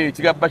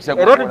kigaba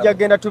era tujja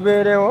genda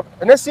tubeerewo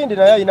ne Sindi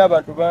naye alina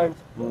abantu bangi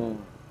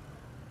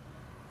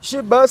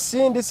Shiba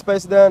Sindi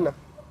Spice Diana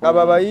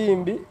aba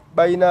bayimbi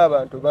balina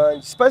abantu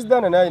bangi Spice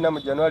Diana naye alina mu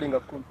January nga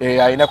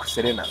 10 alina ku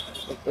Serena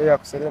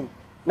ku Serena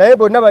naye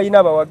bonna balina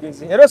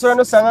abawagezi era osobola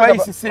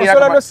nosanga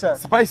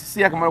Spice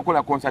si yakamala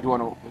okukola concert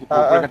wano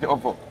kati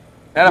ovo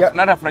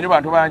nafuna nnyo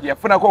bantu bangi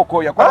yafunako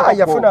okoya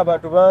yafuna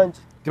abantu bangi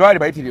tebaali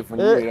bayitirivu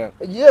nnyo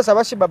yes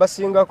abashiba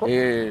basingako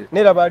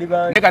neera baali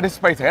bangi naye kati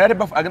Spice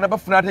agenda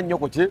bafuna ate nnyo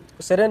ku ki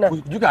Serena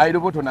kujuka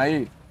Lubuto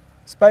naye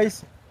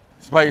Spice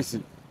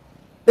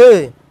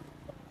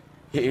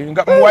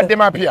nga muwadde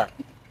mapya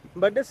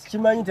mbadde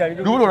sikimanyi nti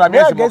Lubuto lwa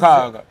myezi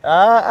mukaaga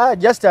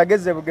just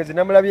ageze bugezi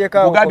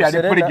namulabyeko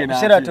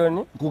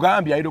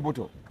kugambye ali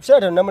Lubuto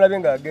Sheraton namulabye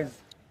nga ageze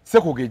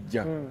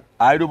sekugejja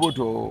ali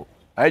Lubuto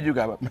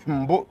ayijuga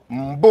mbo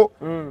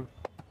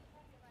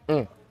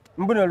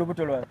mbuno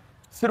lubuto lwa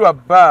sirwa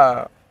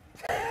ba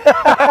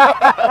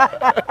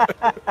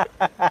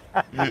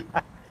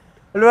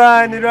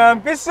lwani lwa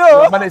mpiso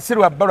mane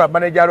sirwa ba lwa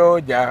manager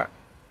roja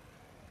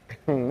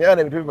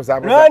yana bitu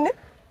bikosabu lwani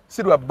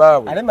sirwa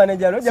ba ale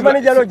manager roja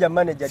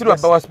manager sirwa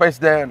ba wa Spice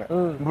Diana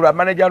mbura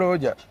manager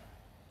roja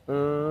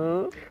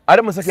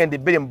ale mu second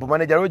bili mbu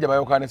manager roja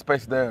bayokana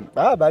Spice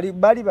Diana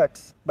bali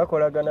bati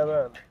bakolagana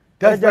bana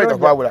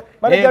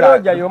manager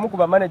roja yomu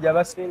kuba manager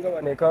abasinga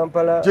bane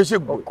Kampala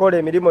okola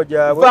emirimu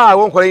gyabwe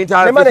vaawo nkola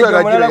interview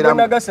manager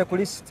nagase ku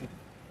list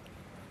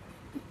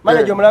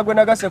manager omulagwe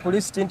nagase ku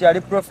list nti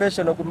ali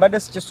professional ku mbadde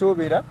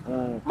sikisuubira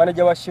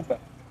manager wa Shiba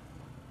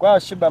kwa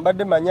Shiba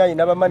mbadde manyayi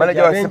naba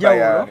manager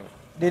benjawulo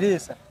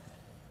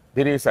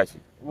dirisa ki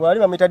wali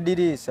bamita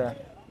dirisa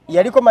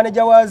yaliko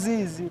manager wa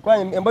Azizi kwa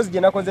embozi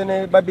gye nakoze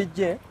ne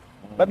babije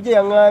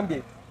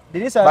yangambye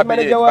dirisa ali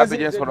manager wa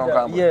Azizi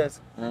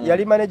yes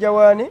yali manager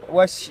wani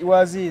wa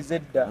Azizi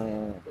edda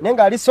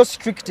nenga ali so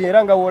strict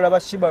era nga wola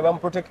bashiba bam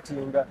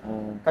protectinga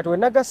kati we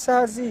nagasa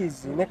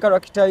Azizi ne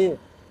character ye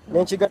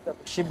nenchigatta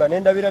kushiba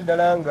nendabira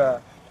ddalanga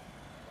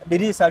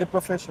dirisa ali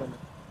professional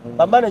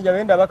manager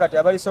wenda bakati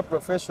abali so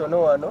professional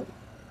wano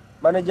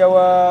manager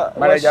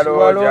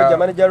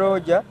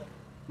roja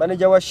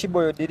manager wa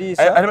Shiboyo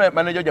dirisa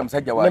manager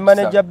musajja wa ne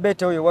manager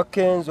bete oyo wa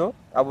Kenzo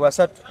abo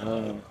basatu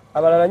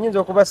abalala nyinza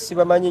okuba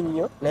sibamanyi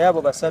nnyo naye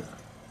abo basatu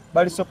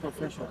bali so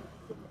professional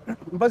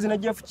mbazi na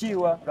Jeff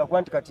Chiwa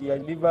gakwanti kati ya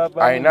liva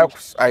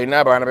aina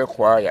abana be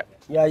kwaya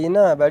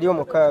yayina bali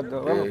omukaaga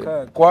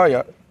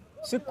kwaya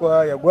si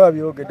kwaya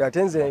gwabyogedde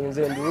ate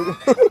nze ndu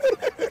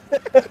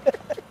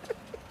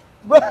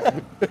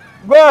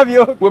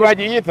gwabyo we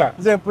bagiyita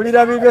nze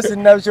mpulira bibyo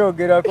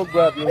sinnabyogerako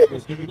gwabyo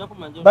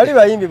bali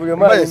bayimbi buli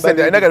omwe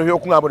ayimba inaga byo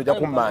kungabo lija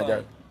kummanja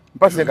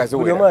mpase kazi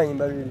buli omwe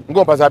ayimba bibiri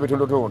ngompa za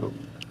bitundutundu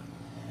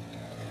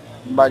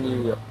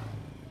mbanyiyo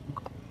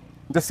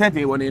nze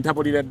sente wone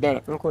ntapulira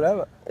ddala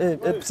nkulaba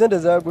sente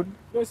za good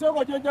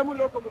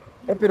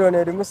epirone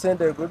erimu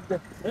sente good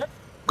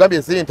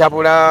gambye si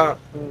ntapula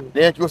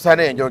nenkyusa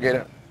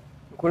nenjogera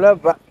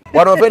nkulaba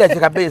wano obeera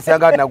kikabe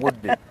sanga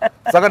nagudde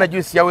sanga na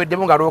juice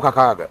yaweddemu nga looka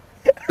kaaga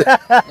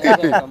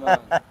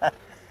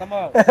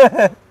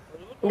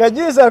nga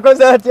juice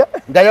akoze atya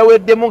nga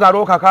yaweddemu nga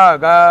looka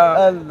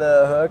kaaga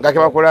nga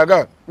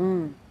kebakulaga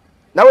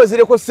nawe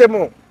ziriko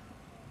ssemu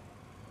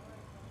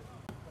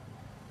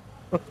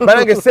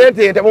banange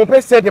sente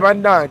mumpe sente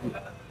bannange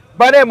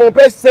bane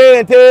mumpe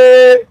sente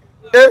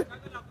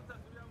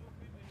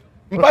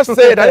mpa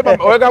sente ale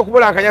owega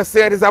kubulankanya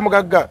sente za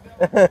mugagga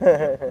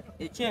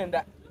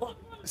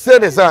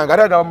sente zange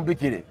ate nga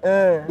bamubikire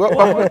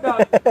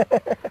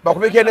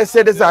bakubikire ne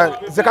sente zange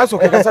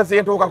zikasoke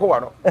kasazentuukako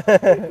wano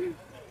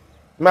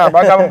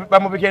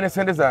bamubikire ne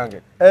sente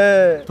zange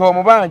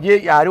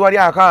tomubanje ali wali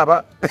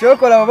akaaba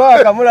kyokola baba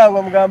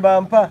wakamulanga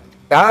mugamba mpa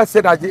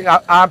sente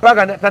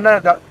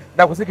ampaga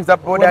nakusikiza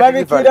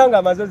babikira nga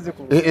amazozi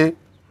ku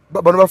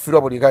bano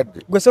bafiirwa buli kadde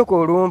gwe soko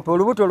olumpe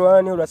olubuto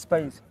lwani olwa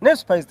Spice ne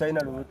Spice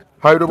talina lubuto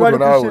lubuto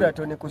nawe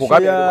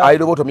ayi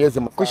lubuto myezi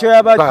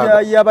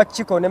kushoya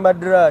y'abakiko ne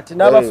Madrati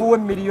n'abafuwe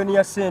miliyoni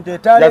ya sente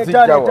tale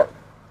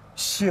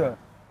sure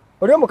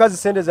oli omukazi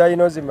sente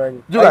zayina ozimanyi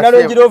ayina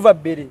Range Rover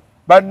 2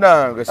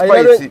 bannange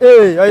Spice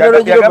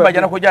yagamba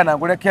jana kujana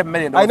nguleke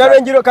emmere ayina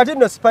Range Rover kati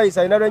no Spice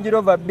ayina Range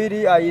Rover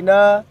 2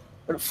 ayina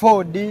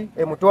Ford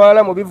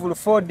emutwala mu bivulu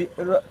Ford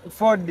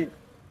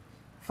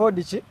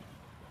ki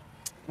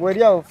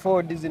weriawo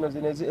Ford zino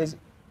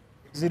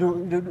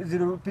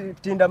ziru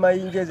tinda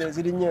mayinjeze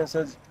ziri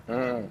nyensozi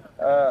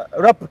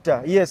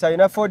Raptor yes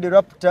ayina Ford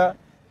Raptor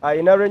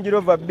ayina Range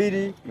Rover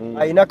 2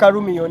 ayina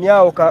Karumiyoni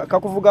awo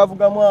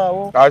kakuvugavugamu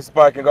awo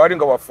asparking awali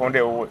nga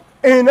wafonde wowe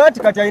nati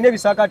kati ayina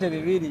ebisakate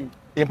bibiri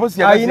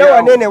ayina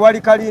wanene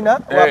wali kalina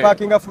wa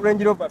parking of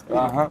Range Rover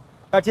 2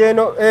 kati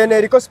eno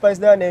eriko Spice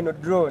Diana eno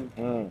drone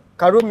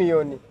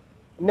Karumiyoni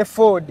ne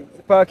Ford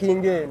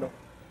parking eno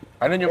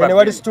ene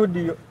wali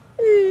studio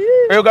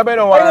eyo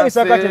gabeno wa ayina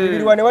bisakate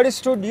bibiri wane wali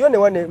studio ne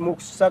wane mu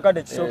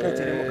sakate kisoke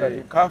kiri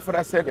mukali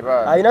kafura sente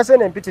ba ayina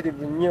sene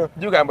mpitirivu nnyo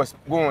juga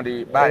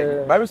gundi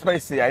baby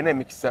Spice ayina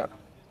emikisa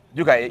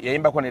juga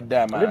yayimba ko ne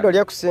dama lido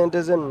lya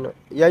kusenteze nno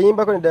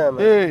yayimba ko ne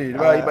dama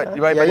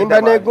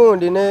yayimba ne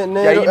gundi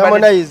ne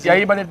Harmonize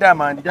yayimba ne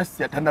dama just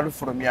yatanda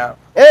lufurumya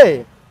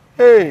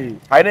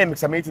ayina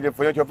emikisa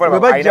mitirivu yo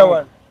chovala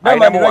ayina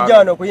dama ni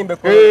rajano kuyimbe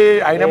ko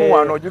ayina mu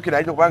wano jukira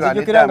ayito kubanga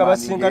jukira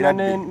basingana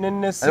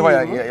ne simu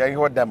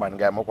yayiko dama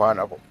nga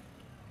mukwana ko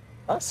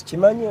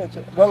kimanyi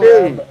ekyo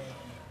bwangamba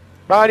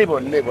bali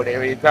bonne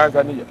bole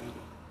Tanzania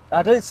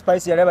ate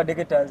Spice yali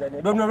abadde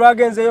Tanzania domno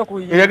lwagenzeyo ku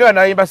yagala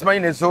nayimba simanyi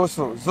ne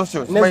zoso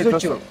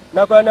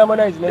nakola na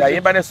Harmonize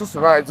yayimba ne susu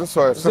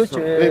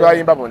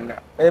bayimba bonna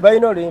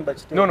bayina oluyimba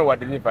kiti nono wa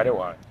delivery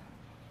wa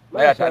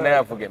naye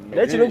avuge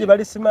ekirungi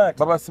bali smart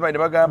baba smart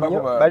bagamba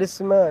kuba bali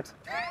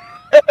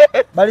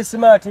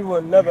smart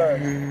bonna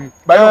bali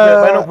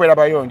okubeera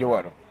bayonjo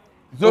wano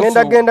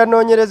genda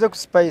noonyereze ku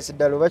Spice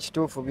ddala oba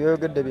kituufu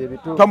byogedde bye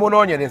bituufu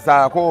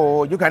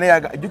tomunoonyerezaako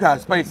juka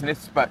Spice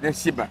ne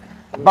Shiba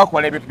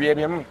bakola ebintu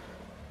by'ebyemu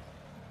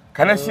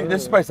kana the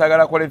Spice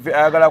agala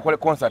kole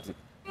concert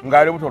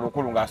ngali buto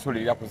lukulu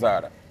ng'asulira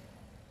kuzaala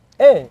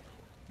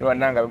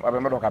nanga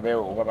abemotoka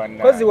beewo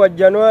babanna kozi wa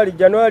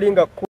January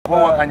nga ko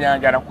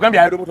wakanyanja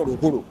nakugambya ali buto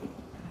lukulu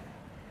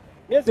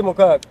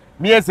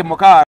miezi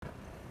mukaaga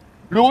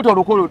lubuto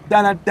lukulu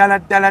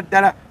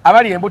ddala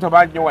abali embuto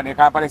banyowa ne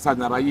Kampala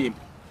Stars abayimbi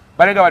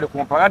balega bali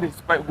kumpa kandi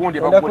gundi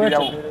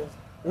bagulirawo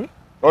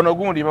ono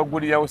gundi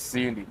bagulirawo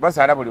Sindi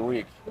basaala buli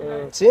week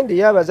Sindi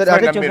yabaza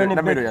ate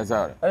Namiiro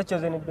yazaala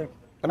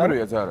Namiiro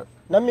yazaala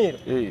Namiiro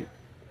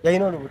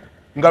yayina olubuto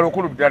nga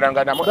lukulu ddala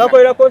nga namo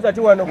bakolera concert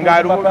wano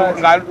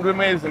nga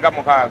lumwezi nga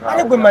mukaaga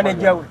ale gwe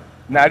manager we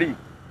nali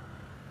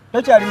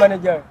tokyali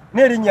manager we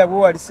n'erinnya bwe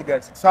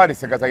walisigaza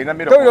saalisigaza ina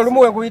Namiiro toyo lumu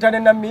we kuyita ne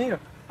Namiiro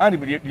ani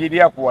bili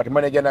yakuwa ati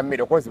manager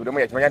Namiiro kozi buli mu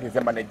yakimanya nti nze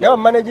manager yawa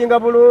managinga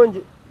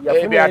bulungi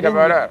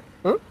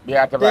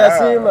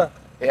byatabala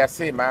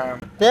teyasiima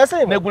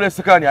negula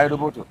esikaani ali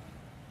lubuto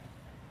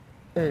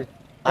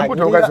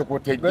embuto ngazi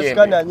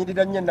kutejjembe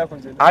anyirira nnyo ennaku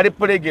zino ali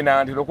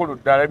pregnant lukulu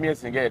ddala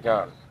emyezi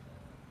ng'etaano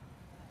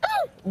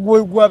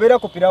gwabeera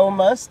kupirawo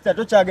master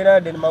tokyagera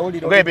yadde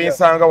mawulire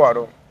ng'ebinsanga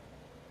walo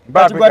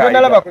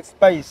nalaba ku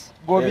Spice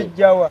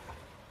g'obijjawa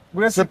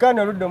gulesikaani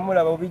oludde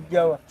omulaba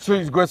obijjawa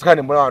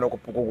gwesikaani mulaba wano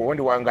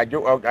kugundi wange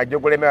ajja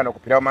okulemera wano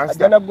kupirawo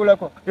master ajja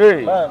naggulako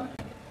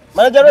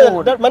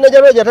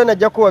manager we jatana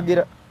ajja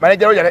kuwagira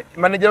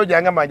manager we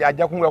jangamba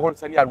ajja kungulako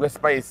olusani alwe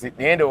Spice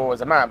naye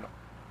ndowooza maama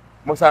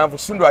musanvu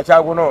kitundu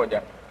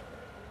akyagunoonya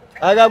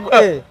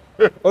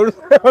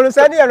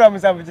olusani yalwa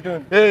musanvu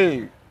kitundu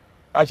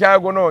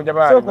akyagunoonya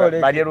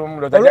balye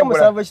lumu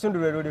olwomusanvu ekitundu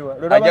lwe luliwa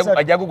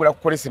ajja kugula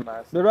ku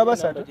Christmas lwe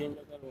lwabasatu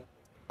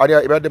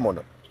ali ibadde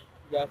munda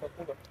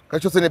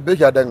kakyose ne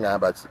beki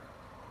adaŋŋamba ki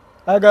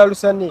agala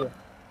lusaniya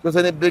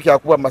kyose ne beki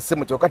akuba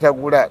masimu kyokka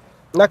tagula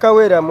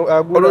nakaweera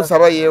agula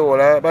olusaba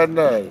yeewola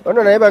bannaye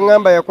ono naye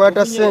baŋŋamba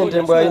yakwata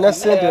ssente mbw alina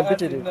ssente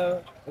empitirivu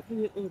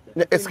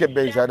ne SK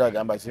Base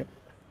adagamba ki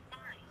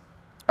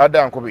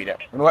adda nkubira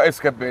nwa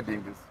SK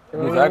Beddings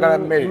nzagala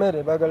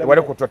mmere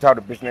wali ku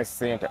Total Business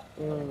Center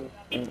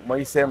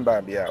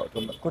muyisemba mbyawo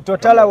ku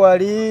Total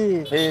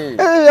wali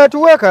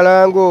atuwa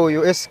kalango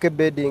oyo SK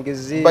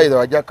Beddings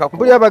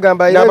mbuli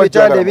abagamba ayina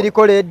ebitanda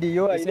ebiriko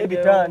lediyo ayina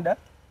ebitanda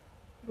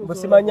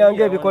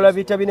busimanyanga ebikola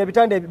bitya bino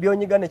ebitanda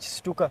byonyiga ne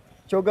kisituka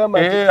kyogamba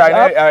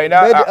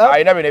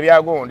ayina bino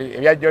ebyagundi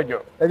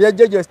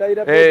ebyajjojo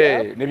style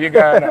ne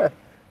bigana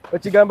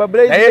okigamba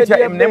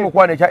blaze ne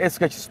mukwano ekya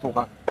SK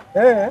kisituka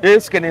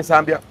SK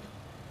n'ensambya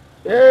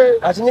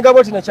akinyiga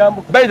boti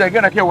nekyambuka bayiza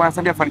genda ke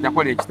wansambya fani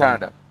yakola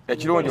ekitanda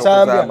ekirungi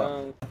okuzamba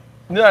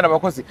nina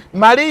bakozi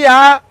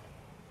Maria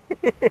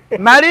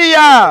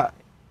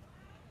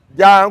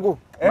jangu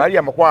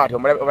Maria mukwato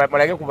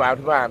mulage ku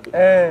bantu bambi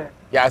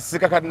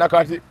yasika kati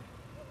nakati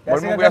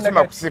mulungu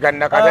yasema kusika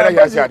nakati era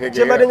yakyategeera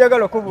kyembadde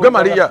njagala okubuuza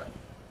Maria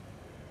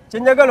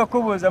kyenjagala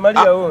okubuuza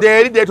Maria wo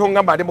deri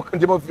detongamba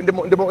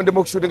ndi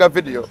mu shooting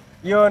video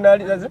yona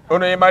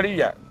ono ye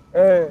Maria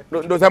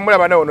ndoza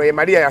mulaba naye ono ye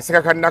Maria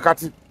yasika kati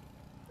nakati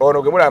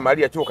ono ge mulaba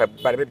Maria kyuka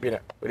balebera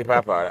oli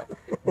papaala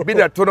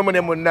bida tono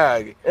mune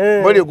munnage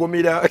bali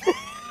gumira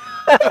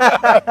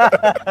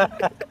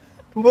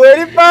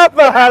mbweri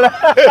papaala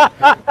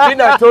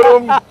bina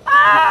tono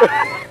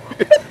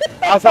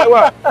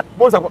asawa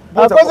boza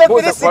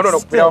kwano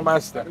kupira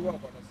master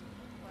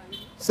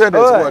sende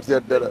swati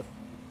yadala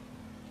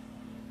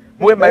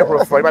mwe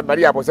microphone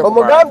bali hapo sasa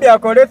omugambi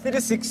akole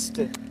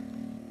 360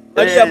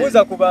 bali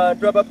yabuza ku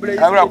bantu aba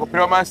blaze agula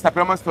kupira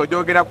master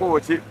ojogera ko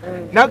ki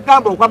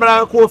nagamba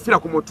okwambala ko ofira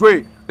ku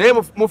mutwe naye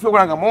mufi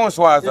okulanga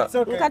monswaza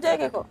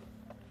nkatekeko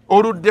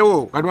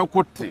oluddewo kadwa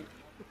kutte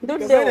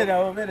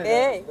nduddewo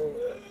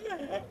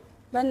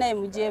banaye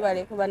muje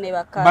bale kuba ne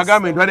bakasa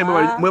bagambe ntwale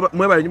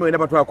mwe bali nyuma ina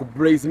batwa ku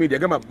Braze Media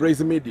gamba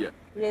Braze Media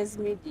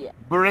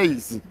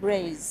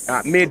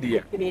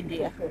Media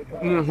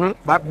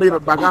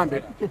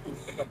bagambe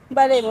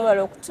bale mwe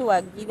bale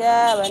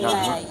okutuwagira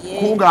banaye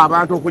kunga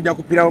abantu okujja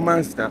kupirawo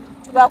master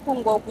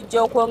tubakunga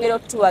okujja okwongera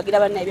okutuwagira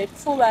banaye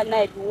byetufu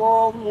banaye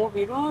biwoomu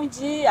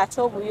birungi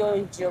ate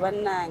obuyonjo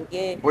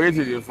bannange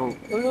oyitirifu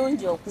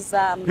bulungi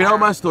okuzamba pirawo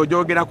master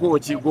ojogerako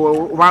okigo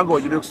obanga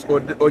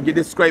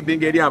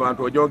ogidescribing eri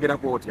abantu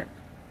ojogerako otya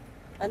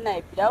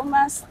banaye pirawo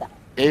master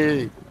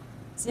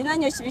sina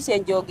nnyo kibi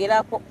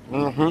kyenjogerako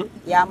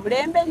ya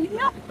mulembe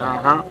nnyo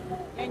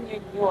ennyo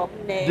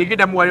wamune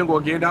digida muwali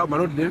ng'ogenda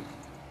omalodde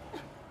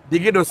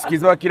digida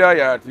osikiza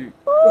wakiraya ati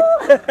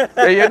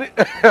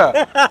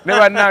ne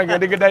bannange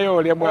endigida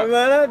yoolya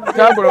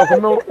tambula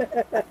okumu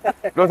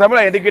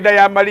lozamula endigida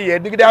ya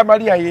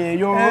Maria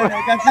yeeyo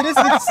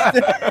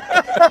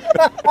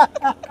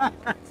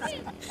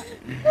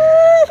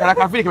kala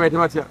kafiiri kebaite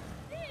batya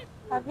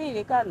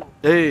kafiiri kano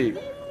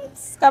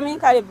kami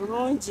kale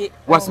bulungi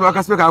wasiba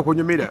akasibe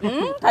kakunyumira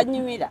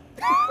kanyumira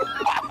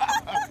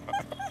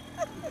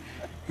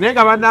naye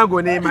nga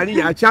bannange ne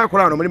Maria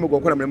akyakola wano omulimu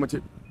gwokola mulimu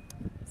ki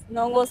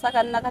nongosa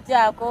kanakati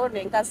ako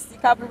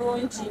nenkasika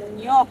bulungi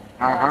nnyo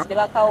ne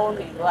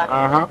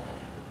bakawoomerwa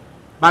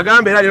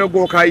bagambe era leero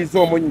gwokayiza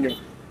omunnyo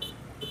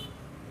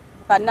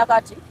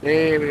Kannakati.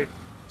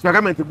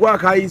 Kyagamba nti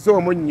gwakayiza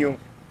omunnyo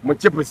mu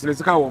chipusi ne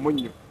zikawa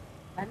omunnyo.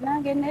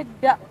 Bannange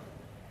nedda.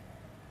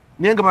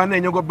 Naye nga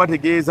bannenyogo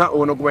bategeeza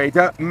ono gwe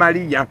bayita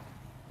Maria.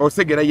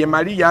 Osegera ye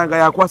Maria nga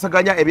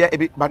yakwasaganya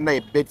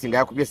bannaye beti nga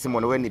yakubye essimu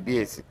ono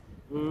NBS.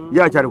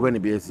 Ye akyali ku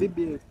NBS.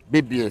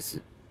 BBS.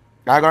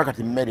 Agala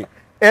kati Mary.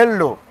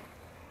 Ello.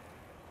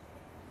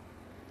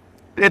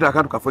 Leta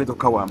akantu kafunito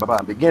kawamba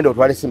bambi. Genda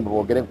otwale essimu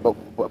boogere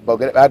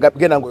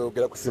genda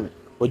ngoyogera ku ssimu.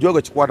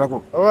 Ojogo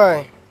kikwatako.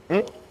 Owai.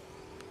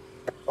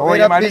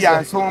 Oya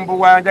Maria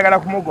nsumbuwa njagala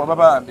kumugoba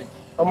bambi.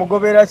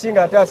 Omugobera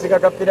kinga ate asika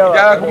kapira wa.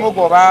 Njagala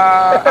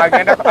kumugoba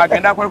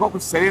agenda koleko ku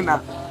Serena.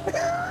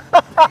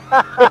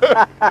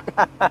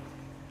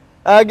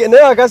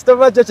 Naye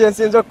bakasitoma kyo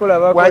kyensinza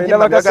okulabako ina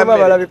bakasoma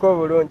balabika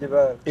obulungi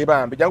bambi.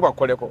 Bambi jangu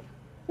akoleko.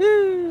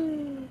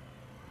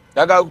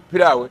 Njagala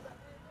kupirawe.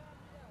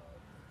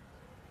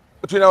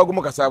 Tulina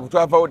wagumu kasaabu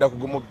twava oda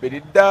kugumu bbiri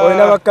dda.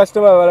 Olina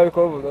bakasitoma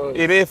balabika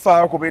obulungi.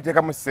 Ebeefaawo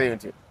kubeeteekamu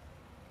ssente.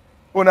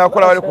 Ono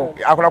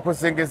akola ku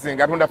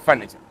zingizingi atunda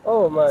furniture.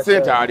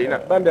 Ssente alina.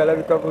 Bambi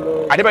alabika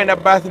bulungi. Ate balina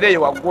birthday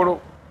waggulu.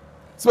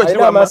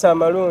 Alina amaaso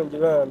amalungi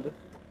bambi.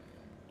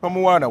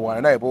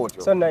 Omuwaana naye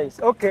bwotyo. So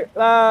nice. Okay.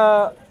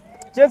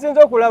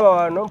 Kyensinza okulaba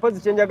wano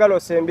mpozi kyenjagala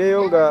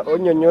osembyeyo nga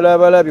onnyonnyola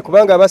abalabi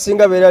kubanga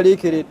abasinga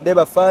beeraliikiridde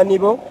bafaani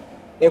bo.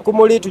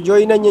 Enkumuli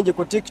tujoyina nnyingi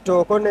ku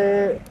TikTok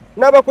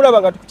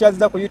n'abakulaba nga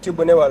tukukyaziza ku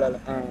YouTube ne walala.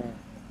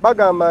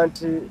 Bagamba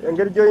nti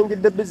engeri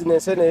gy'oyingidde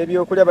bizinensi eno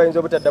ebyokulya bayinza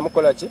obutaddamu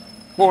kukola ki?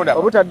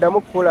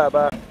 Obutaddamu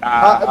kukulaba.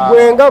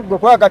 Gwe nga ggwe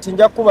kwakati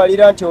nja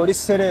kukubalira nti oli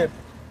serebu.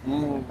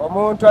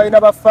 Omuntu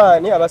alina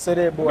bafaani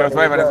abaserebu.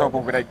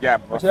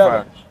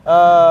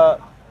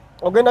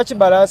 Ogenda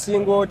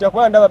kibalansinga otya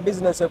kuba ndaba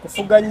bizinensi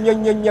ekufuga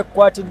nnyo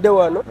ekwatidde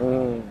wano.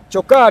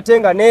 Kyokka ate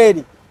nga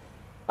n'eri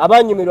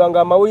abanyumirwa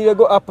nga amawulire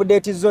go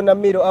update zo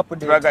Namiiro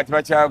update.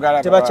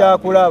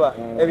 Tebakyakulaba.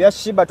 Ebya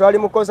Shiba twali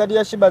mu concert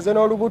ya Shiba ze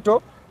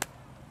n'olubuto.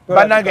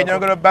 Bannange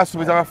nyongero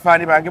basuubiza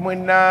bafaani bange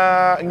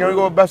mwenna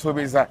nyongero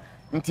basuubiza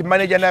nti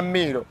manager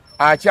Namiiro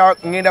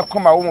ngenda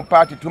kukomawo mu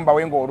paati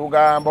tumbawe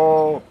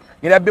ng'olugambo.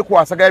 Ngenda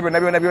bikwasagala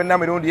byonna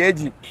mirundi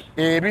egi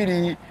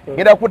ebiri.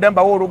 Ngenda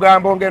kudambawo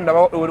olugambo ngenda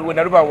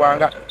wena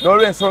lubawanga.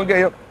 N'olw'ensonga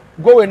eyo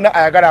gwe wenna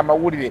ayagala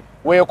amawulire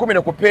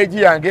weekumire ku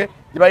peegi yange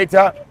gye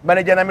bayita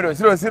manager Namiiro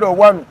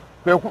 001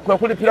 kwe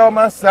kulipirawo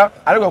massa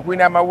ate kwe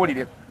kulina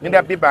amawulire.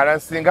 Ngenda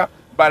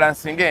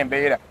balansinga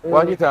embeera.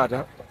 Wangi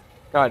taata?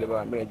 Kale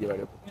bambeera gye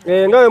baleko.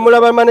 Nga we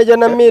mulaba manager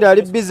Namiiro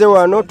ali bize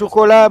wano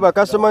tukola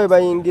bakasitoma be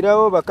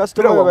bayingirawo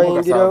bakasitoma be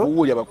bayingirawo.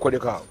 Uwuya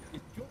bakoleka.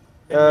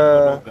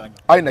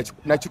 Ali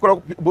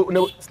nakikola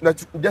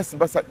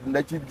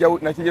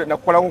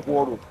nakukolako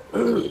kuolwo.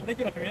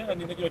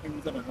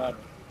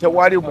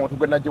 Tewali muntu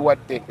gwe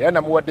nagiwadde era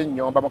namuwadde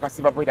ennyomba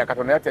mukasiba bwera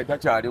Katonda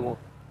takyaliwo.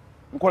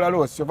 Nkola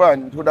loosi oba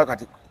ntunda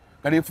kati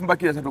nfumba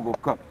kiro 3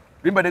 gokka.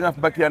 Limbadde nga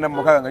nfumba kiro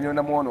 4 nga nyo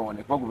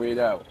namwonoone kuba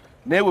gubeeraawo.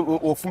 Naye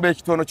ofumba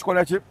ekitono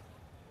kikola ki?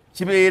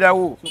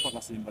 Kibeerawo.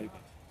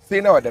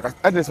 Sirina wadde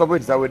ate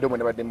nesibabweti zawedde omwe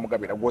nebadde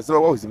mugabira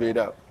gwozibawo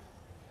zibeeraawo.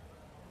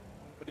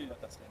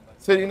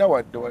 Sirina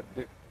wadde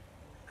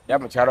ya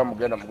mukyalo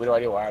omugenda omugwire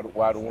wali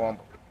wa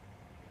Luwombo.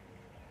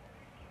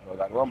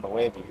 Luwombo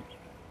weebiri.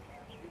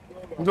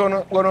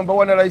 Ngono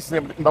mbawa na layisi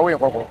mbawa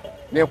enkoko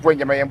nenkuwa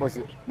ennyama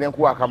y'embuzi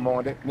nenkuwa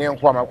akamonde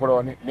nenkuwa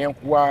amakoloni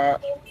nenkuwa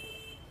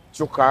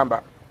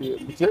kyukamba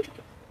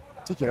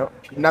kikino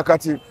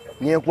nakati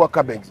nenkuwa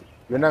cabbage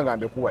byonna nga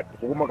mbikuwadde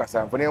kuguma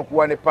kasanvu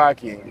nenkuwa ne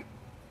parking.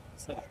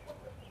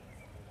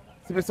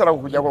 Sibisala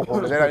kukujjako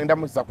okwongera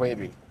ndamuzizako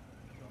ebiri.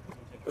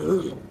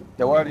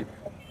 Tewali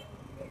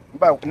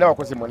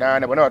n'abakozi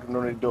 8 bonna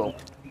batunulidde okwo.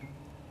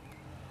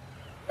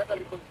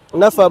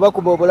 Naffe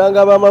abakuba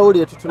obulanga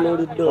b'amawulire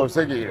tutunuulidde okwo.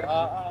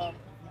 Osegeera.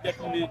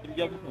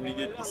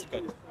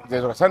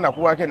 Zezo sana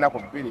nakuwako ennaku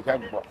 2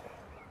 kaggwa.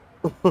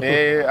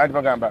 Ati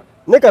bagamba.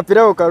 Ne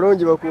kapirawo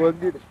kalungi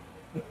bakuwagire.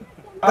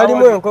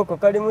 Kalimu enkoko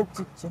kalimu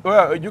kiki.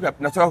 Ojuka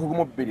nasoka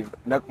kugumu 2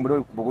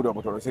 nakumbulo kubugudu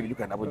obutolo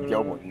sejuka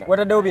nabujjawo bonna.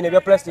 Wataddewo bino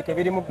ebya plastic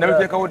ebirimu.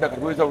 Nabiteekawo ddaka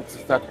tuweza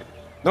okusitaka.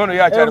 Nono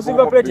yakyali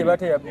kuba plate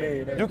bate ya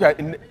beera. Juka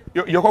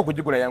yoko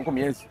kujigula ya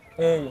 10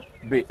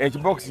 be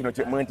ekibox kino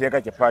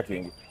mwenteeka kye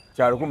parking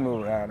kya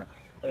 18.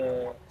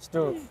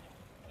 Stove.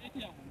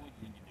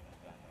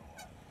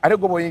 Ate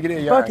gobo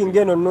yingire ya. Parking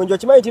eno nnungi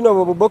okimanyi tino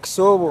obwo box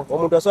obwo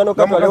omuntu asobola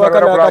okatwala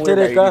wakana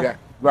akatereka.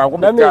 Na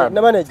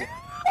manager.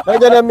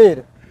 Manager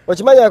Namiiro.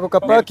 Okimanyi ako ka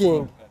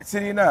parking.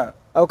 Sirina.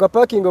 Ako ka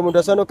parking omuntu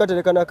asobola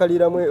okatereka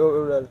n'akaliramu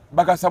olulala.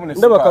 Bakasamu ne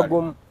ndaba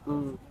kagumu.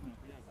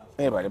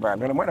 Bale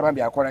bambi mwana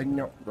bambi akola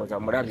nnyo ndoza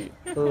mulabi.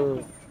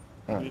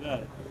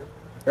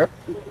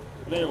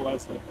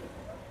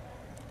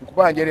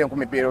 Nkubanjere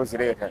 10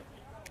 ozireka.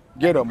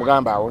 Gero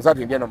mugamba awo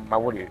zati ngeno mu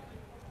mawulire.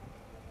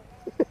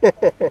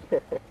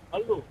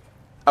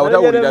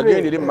 Awutawulira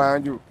gendi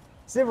limanju.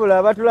 Sibula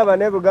abatulaba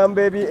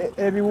n'ebigambo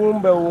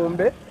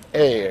ebiwumbe.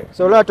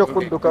 So lwato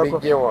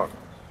kuddukako.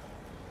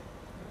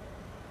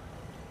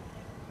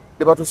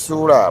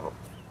 Debatusuula abo.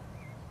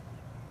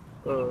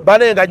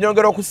 Bane nga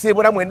nyongera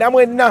okusiibula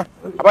mwenna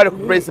abali ku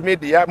Spice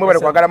Media mwebale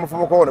kwagala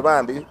mufubuko ono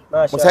bambi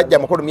musajja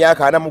mukulu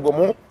myaka 4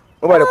 mugomu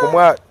mwebale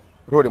kumwa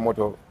roli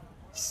moto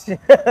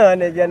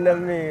ne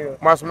Namiiro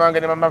masumange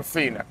ne mama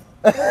fina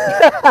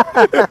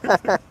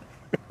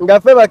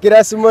ngafe ba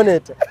kirasi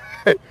monitor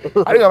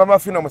ali mama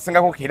fina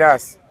omusinga ku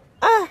kirasi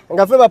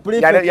ngafe ba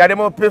prefect yale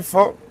mo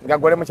pifo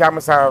ngagole mu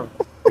kyamusavu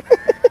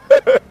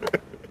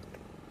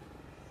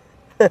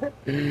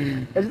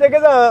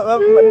ekitegeza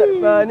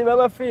ni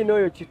mama fina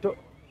oyo kito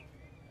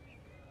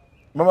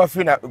mama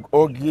fina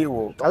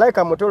ogiwo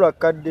alaika motolo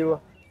akaddiwa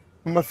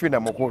mama fina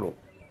mukulu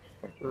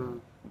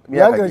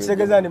yange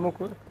ekitegeza ni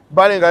mukulu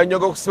bale nga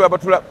nyogo kusiba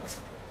batula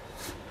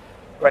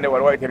bane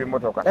walwali tebi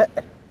motoka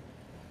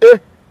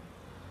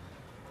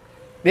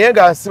niye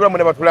nga nsibula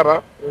mune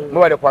batulaba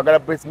mwebale kwagala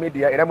Spice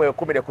Media era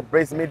mwekumire ku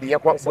Spice Media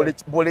kwa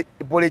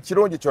buli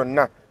kirungi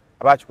kyonna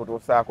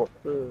abakikutuusaako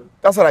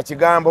tasala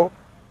kigambo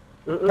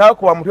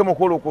takuba mutwe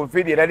mukulu ku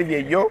video erali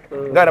yeyo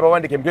nga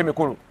nabawandika emitwe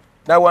mikulu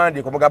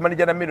nawandika omugamba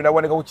Nija Namiiro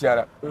nawandika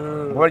kukyala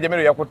Nija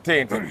Namiiro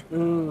yakutente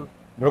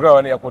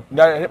mbugabane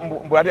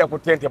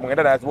yakutente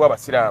mugenda naziwa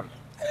abasiraamu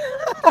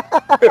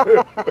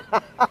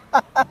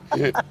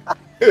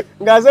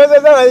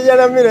ngazozeza Nija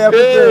Namiiro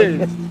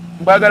yakutente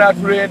mbagala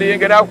atulende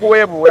ngera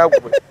kuwebuula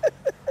gwe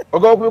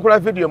ogo kubikula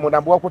video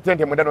munambu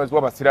wakutente mwenda naziwa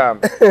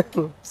abasiraamu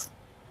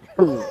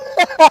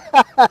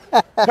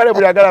kale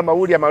buli agala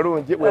amawulire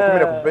amalungi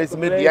wekumire ku Spice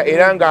Media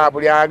era nga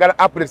buli agala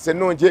updates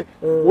ennungi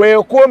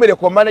wekumire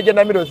ku manager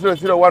Namiiro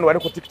 001 wali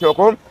ku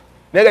TikTok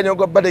nega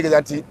nyongo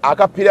bategeza nti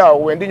akapira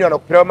wendinywa na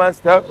kupira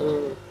master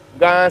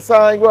nga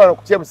nsangwa wano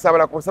ku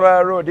Kyebusabala ku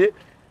Busabala Road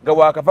nga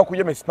wakava ku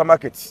Yome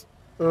Supermarket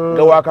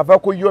nga wakava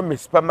ku Yome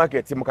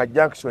Supermarket mu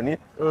Junction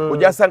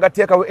ujasanga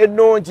tekawe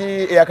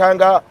ennungi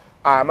eyakanga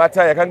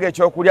amata yakanga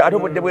ekyokulya ate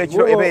obudde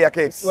bw'ekiro ebe ya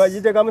cakes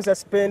wagitekamu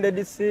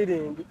suspended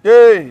ceiling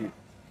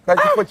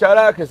kakifo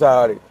kyalake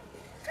zaale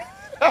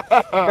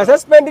ka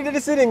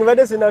suspended ceiling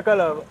bade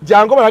sinakalaba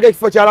jango balaga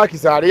ekifo kyalake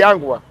zaale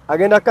yanguwa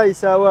agenda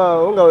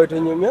kaisaawo nga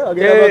wetunyumya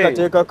agenda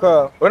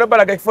bakateekaka ona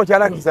balaga ekifo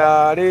kyalake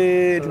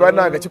zaale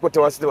tibananga kikote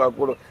wasite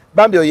waggulu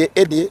bambi oye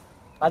Eddie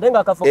ate nga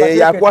akafo kateekeke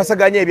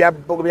yakwasaganya ebya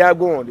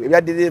gondi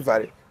ebya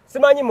delivery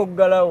simanyi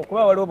muggalawo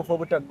kuba waliwo obufo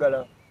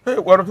obutaggalawo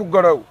wano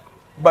tuggalawo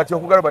bati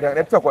okugala bati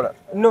ne tutakola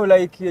no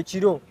like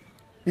ekiro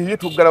iye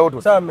tuggalawo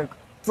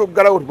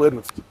tuggalawo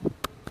bweruti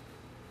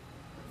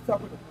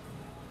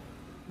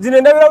zino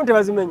endabiramu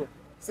tebazimenya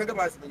senga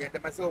bazimenya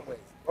ndamase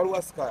omwezi waliwo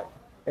asikali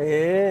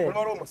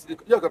olwaliwo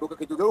omusirika yagaduka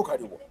kejogero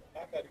kaliwo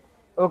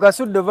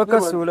okasudde ova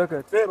kasuula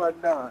kati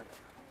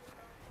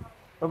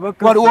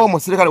waliwo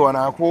omusirikale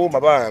wanakuuma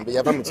bambi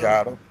yava mu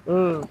kyalo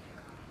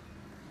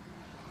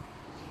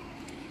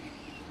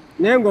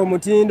naye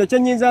ng'omutindo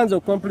kyenyinza nze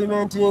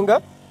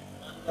okomplimentinga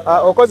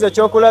okoze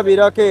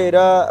ekyokulabirako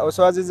era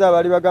oswazizza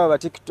abali bagamba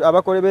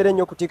abakolebera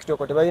ennyo ku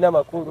TikTok tebalina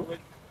makulu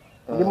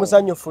ndi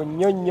musanyufu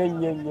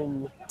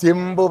nnyo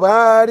timbo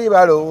baali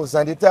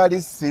balowooza nti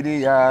tali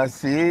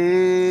siriyasi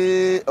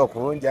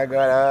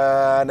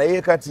okunjagala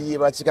naye kati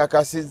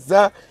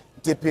bakikakasizza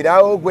nti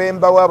pirawo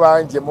gwembawa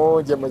bangi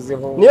mungi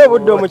muzibu naye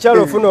obudde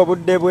omukyalo ofuna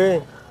obudde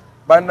bwe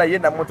banna ye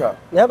namuta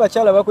naye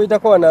abakyala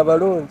bakuyitako wano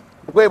abalungi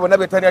gwe bonna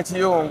betanya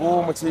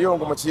kiyungu mu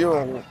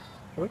kiyungu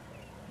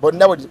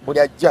bonna buli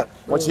ajja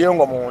mu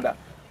kiyungu munda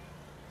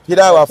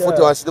pirawo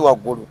afute wasiri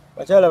waggulu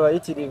bakyala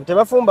bayitirivu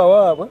tebafumba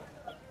waabwe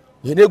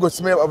yenego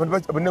sime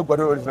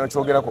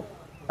abonegwatokyogerako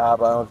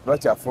abantu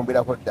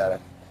bakyafumbirako ddala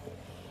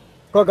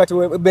ko kati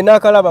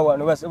benakalaba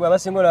wano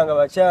abasingolanga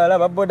bakyala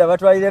baboda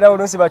batwalirira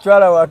oluusi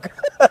batwala waka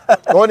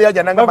oni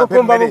yaja naga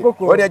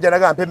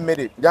mpe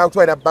emmere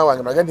njagutwalira bba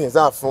wange mage nti nze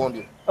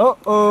afumbye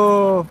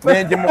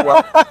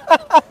nenjimugwa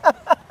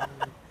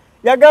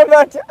yagamba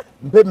atya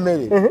mpe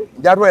emmere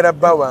njatwalira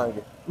bba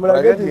wange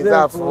mage nti nze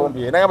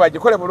afumbye naye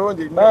bagikole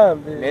bulungi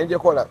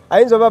nenjikola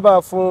ayinza oba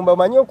bafumba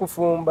omanyi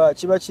okufumba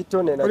kiba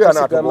kitone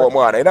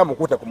omwana era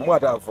mukuta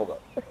kumumwata avuga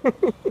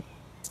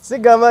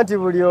sigamba nti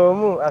buli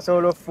omu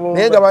asobola ofumba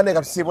naye nga bane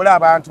katusiibula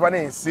abantu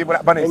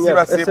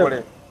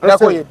banesiibule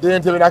nako yedde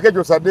ntebe nako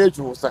ekyusadde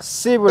ekyusa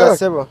siibula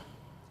sebo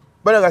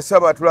bane nga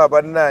batula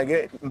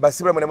bannange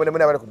mbasiibula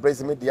munemune abali ku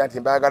Spice Media nti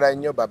mbaagala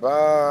nnyo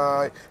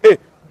baba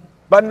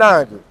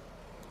bannange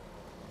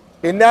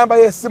enamba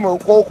y'essimu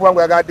kokuba ngu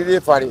yagala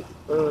delivery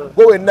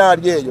gwe wenna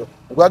ali eyo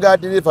gwagala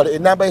delivery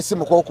enamba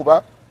y'essimu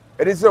kokuba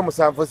eri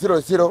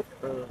 0700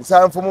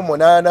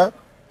 708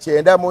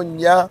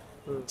 94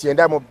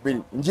 92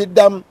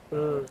 njiddamu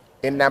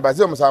enamba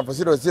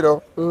 0700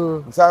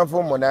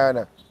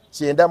 708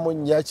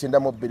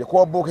 94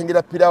 kuba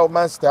bookingira pirawo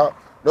master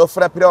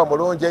n'ofuna pirawo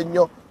mulungi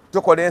ennyo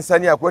tukola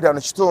ensanya ku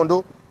 5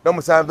 kitundu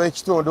n'omusanvu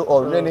ekitundu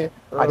olunene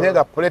ate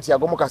nga plate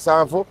yagomu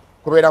kasanvu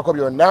kubeerako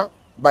byonna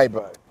bye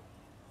bye